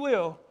 If you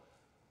will,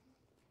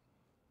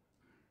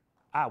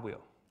 I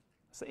will.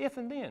 It's the if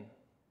and then.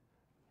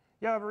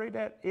 Y'all ever read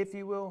that? If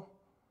you will,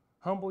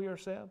 humble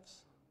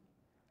yourselves.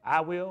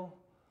 I will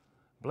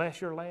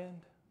bless your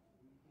land.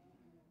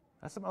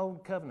 That's some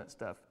old covenant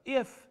stuff.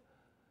 If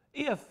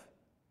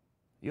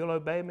you'll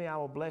obey me, I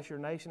will bless your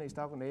nation. He's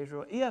talking to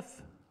Israel.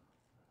 If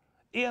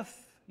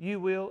you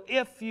will.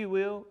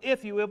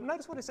 But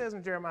notice what he says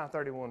in Jeremiah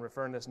 31,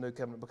 referring to this new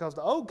covenant, because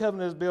the old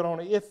covenant is built on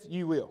if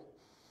you will.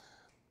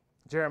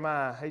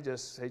 Jeremiah, he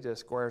just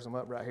squares them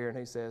up right here, and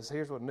he says,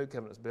 here's what the new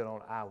covenant is built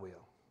on, I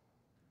will.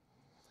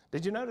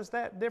 Did you notice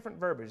that? Different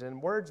verbiage.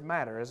 And words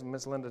matter, as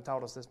Miss Linda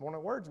taught us this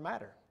morning. Words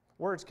matter.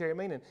 Words carry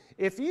meaning.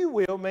 If you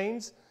will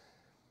means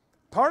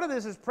part of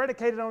this is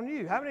predicated on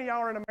you. How many of y'all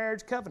are in a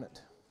marriage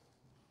covenant?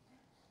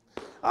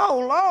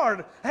 Oh,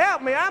 Lord,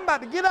 help me. I'm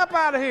about to get up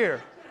out of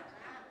here.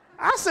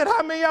 I said,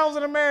 how many of y'all is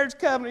in a marriage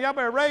covenant? Y'all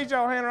better raise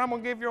your hand, or I'm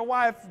going to give your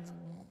wife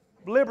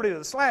liberty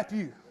to slap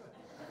you.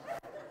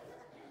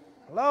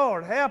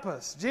 Lord, help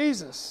us.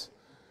 Jesus.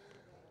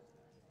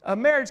 A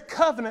marriage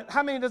covenant,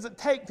 how many does it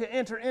take to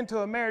enter into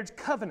a marriage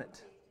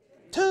covenant?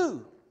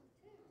 2.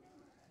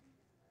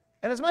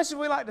 And as much as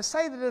we like to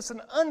say that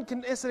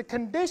it's a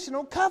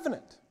conditional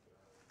covenant.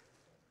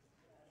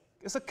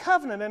 It's a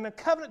covenant, and a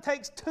covenant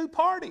takes 2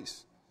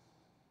 parties.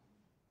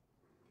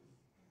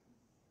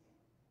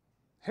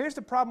 Here's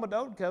the problem with the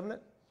old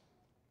covenant.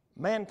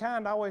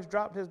 Mankind always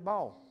dropped his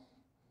ball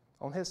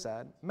on his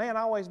side. Man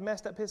always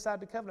messed up his side of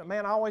the covenant.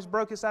 Man always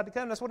broke his side of the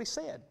covenant. That's what he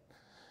said.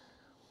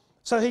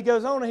 So he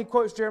goes on and he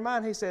quotes Jeremiah,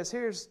 and he says,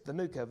 here's the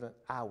new covenant,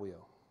 I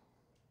will.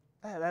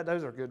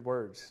 Those are good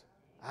words.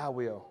 I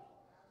will.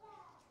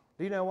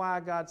 Do you know why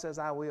God says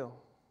I will?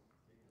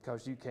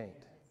 Because you can't.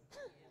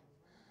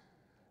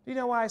 Do you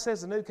know why he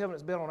says the new covenant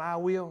is built on I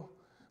will?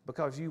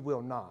 Because you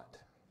will not.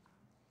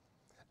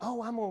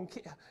 Oh, I'm going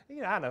to,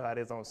 I know how it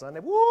is on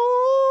Sunday.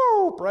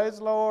 Woo! Praise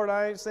the Lord.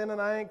 I ain't sinning,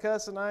 I ain't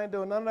cussing, I ain't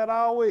doing none of that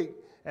all week.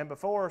 And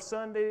before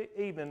Sunday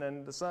evening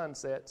and the sun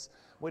sets,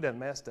 we done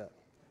messed up.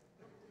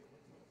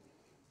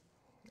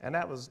 And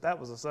that was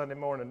a Sunday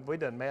morning. We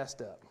done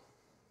messed up.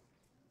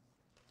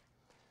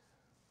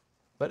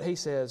 But he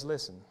says,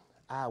 listen,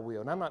 I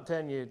will. And I'm not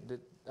telling you that,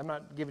 I'm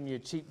not giving you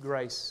cheap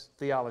grace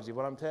theology.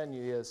 What I'm telling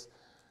you is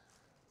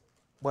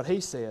what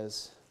he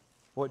says,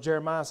 what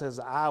Jeremiah says,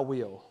 I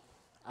will.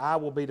 I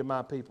will be to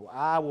my people.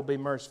 I will be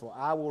merciful.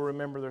 I will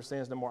remember their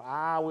sins no more.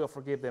 I will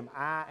forgive them.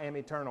 I am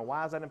eternal.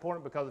 Why is that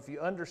important? Because if you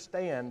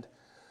understand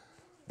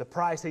the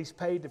price He's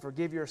paid to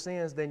forgive your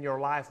sins, then your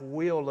life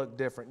will look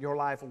different. Your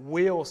life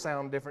will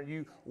sound different.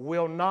 You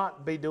will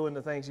not be doing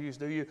the things you used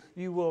to do.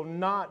 You will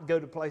not go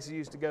to places you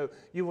used to go.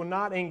 You will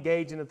not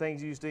engage in the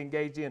things you used to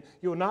engage in.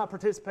 You will not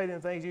participate in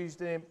the things you used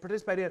to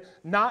participate in,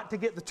 not to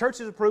get the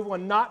church's approval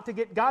and not to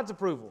get God's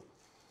approval.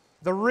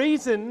 The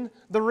reason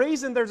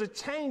there's a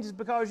change is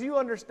because you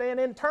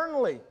understand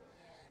internally.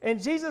 And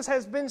Jesus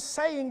has been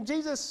saying,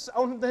 Jesus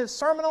on his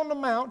Sermon on the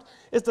Mount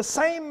is the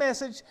same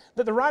message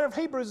that the writer of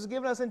Hebrews has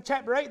given us in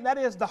chapter 8, and that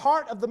is the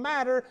heart of the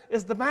matter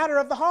is the matter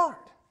of the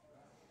heart.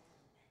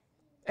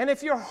 And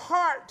if your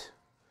heart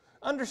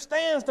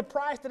understands the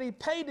price that He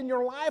paid, then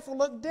your life will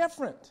look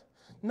different,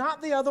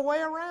 not the other way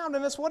around.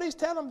 And that's what He's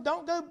telling them.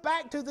 Don't go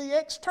back to the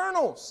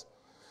externals.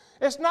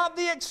 It's not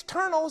the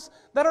externals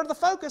that are the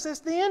focus, it's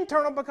the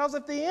internal, because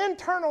if the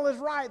internal is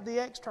right, the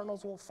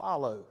externals will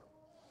follow.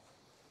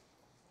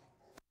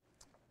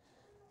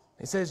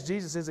 He says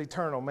Jesus is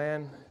eternal,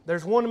 man.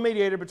 There's one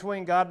mediator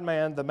between God and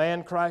man, the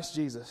man Christ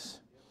Jesus.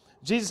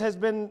 Jesus has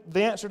been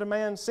the answer to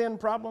man's sin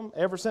problem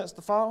ever since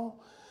the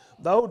fall.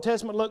 The Old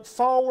Testament looked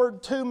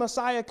forward to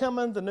Messiah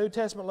coming. The New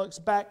Testament looks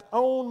back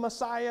on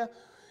Messiah.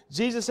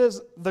 Jesus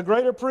is the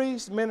greater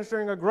priest,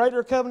 ministering a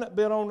greater covenant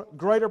built on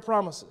greater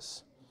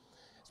promises.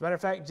 As a matter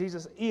of fact,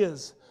 Jesus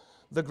is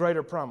the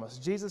greater promise.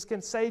 Jesus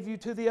can save you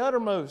to the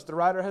uttermost. The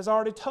writer has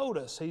already told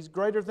us He's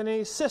greater than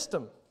any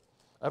system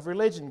of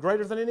religion,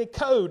 greater than any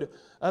code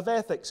of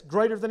ethics,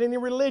 greater than any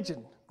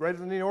religion, greater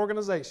than any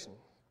organization.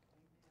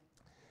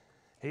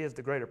 He is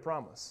the greater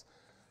promise.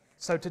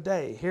 So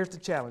today, here's the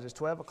challenge. It's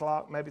 12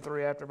 o'clock, maybe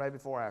 3 after, maybe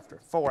 4 after.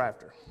 4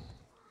 after.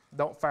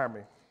 Don't fire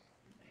me.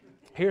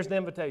 Here's the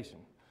invitation.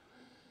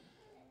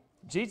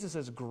 Jesus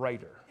is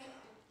greater.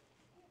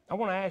 I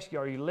want to ask you,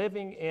 are you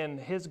living in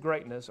His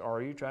greatness or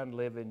are you trying to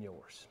live in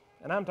yours?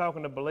 And I'm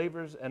talking to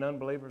believers and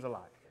unbelievers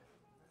alike.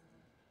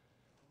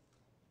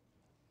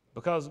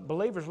 Because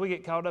believers, we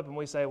get caught up and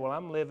we say, well,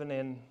 I'm living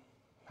in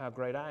how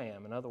great I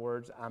am. In other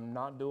words, I'm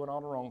not doing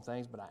all the wrong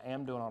things, but I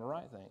am doing all the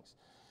right things.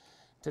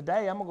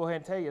 Today, I'm going to go ahead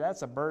and tell you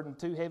that's a burden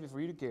too heavy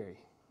for you to carry.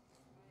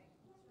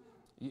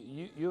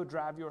 You'll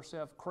drive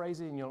yourself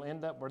crazy and you'll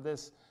end up where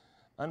this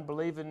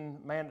unbelieving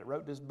man that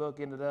wrote this book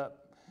ended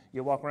up.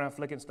 You'll walk around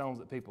flicking stones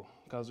at people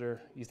because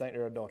you think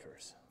they're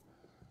adulterers.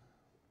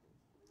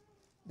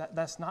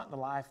 That's not the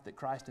life that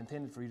Christ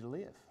intended for you to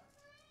live.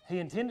 He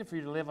intended for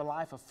you to live a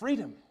life of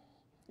freedom.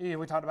 Yeah,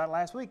 we talked about it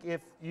last week.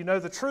 If you know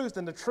the truth,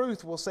 then the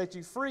truth will set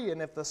you free.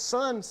 And if the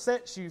Son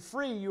sets you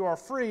free, you are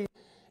free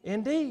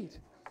indeed.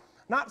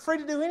 Not free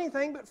to do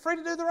anything, but free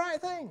to do the right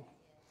thing.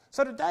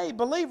 So today,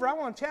 believer, I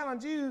want to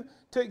challenge you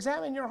to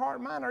examine your heart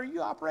and mind. Are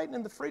you operating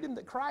in the freedom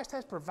that Christ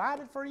has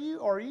provided for you,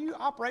 or are you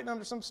operating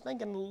under some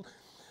stinking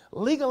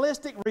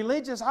legalistic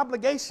religious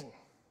obligation?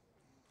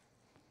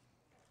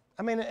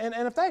 I mean,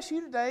 and if that's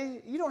you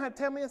today, you don't have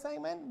to tell me a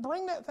thing, man.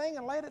 Bring that thing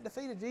and lay it at the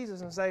feet of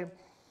Jesus and say,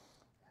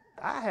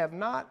 I have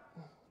not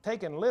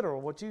taken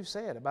literal what you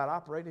said about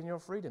operating your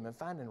freedom and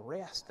finding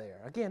rest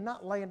there. Again,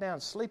 not laying down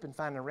sleeping,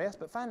 finding rest,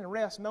 but finding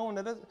rest knowing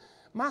that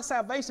my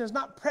salvation is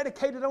not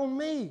predicated on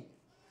me.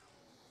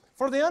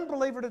 For the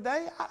unbeliever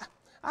today,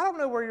 I don't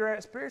know where you're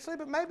at spiritually,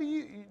 but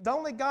maybe the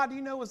only God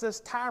you know is this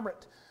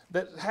tyrant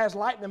that has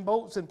lightning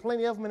bolts and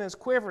plenty of them in his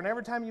quiver, and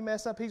every time you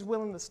mess up, he's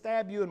willing to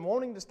stab you and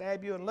wanting to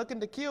stab you and looking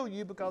to kill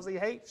you because he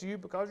hates you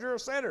because you're a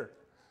sinner.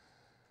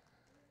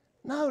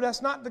 No,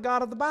 that's not the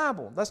God of the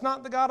Bible. That's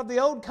not the God of the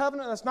Old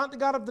Covenant. That's not the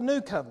God of the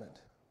New Covenant.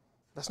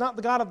 That's not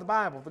the God of the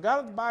Bible. The God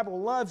of the Bible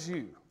loves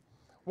you,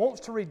 wants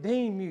to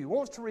redeem you,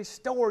 wants to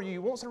restore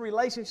you, wants a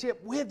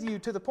relationship with you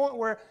to the point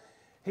where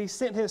He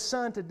sent His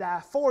Son to die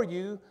for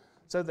you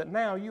so that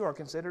now you are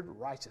considered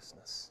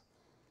righteousness.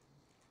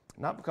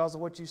 Not because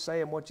of what you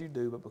say and what you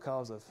do, but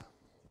because of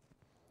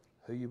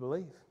who you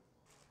believe,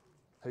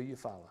 who you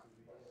follow.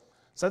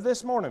 So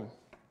this morning,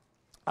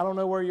 I don't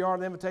know where you are.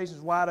 The invitation's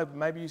wide open.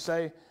 Maybe you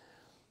say,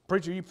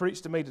 preacher, you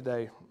preached to me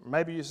today.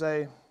 Maybe you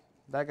say,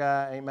 that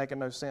guy ain't making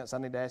no sense. I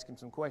need to ask him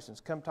some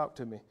questions. Come talk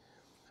to me.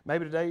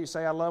 Maybe today you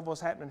say, I love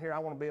what's happening here. I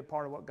want to be a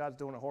part of what God's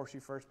doing at Horseshoe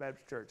First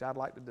Baptist Church. I'd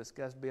like to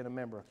discuss being a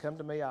member. Come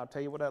to me. I'll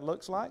tell you what that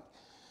looks like.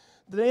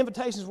 The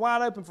invitation is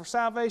wide open for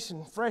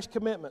salvation, fresh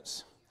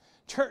commitments,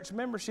 church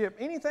membership,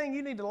 anything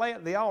you need to lay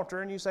at the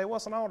altar. And you say,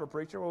 what's an altar,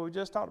 preacher? Well, we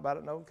just talked about it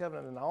in the Old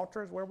Covenant. An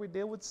altar is where we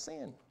deal with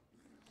sin.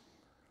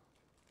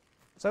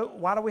 So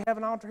why do we have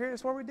an altar here?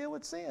 It's where we deal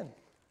with sin.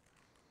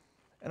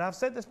 And I've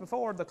said this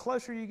before, the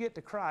closer you get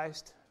to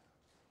Christ,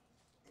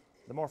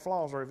 the more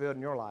flaws are revealed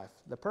in your life.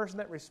 The person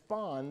that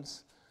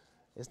responds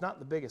is not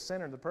the biggest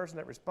sinner. The person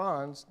that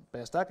responds,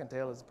 best I can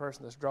tell, is the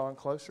person that's drawing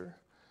closer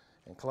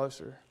and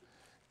closer,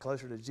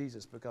 closer to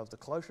Jesus, because the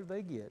closer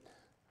they get,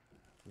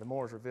 the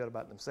more is revealed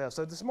about themselves.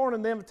 So this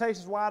morning, the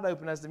invitation is wide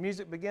open. As the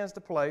music begins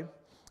to play,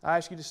 I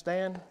ask you to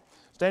stand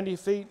to your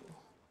feet,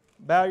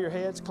 bow your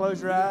heads,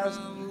 close your eyes.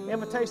 The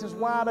invitation is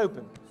wide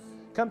open.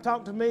 Come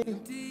talk to me.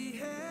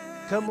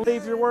 Come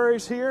leave your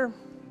worries here.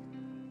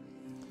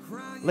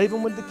 Leave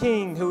them with the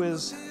King, who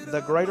is the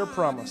greater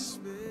promise.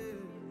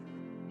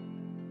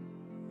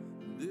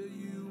 There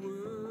you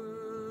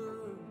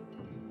were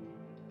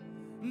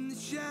in the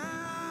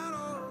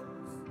shadows,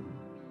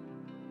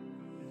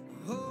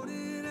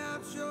 holding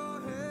out your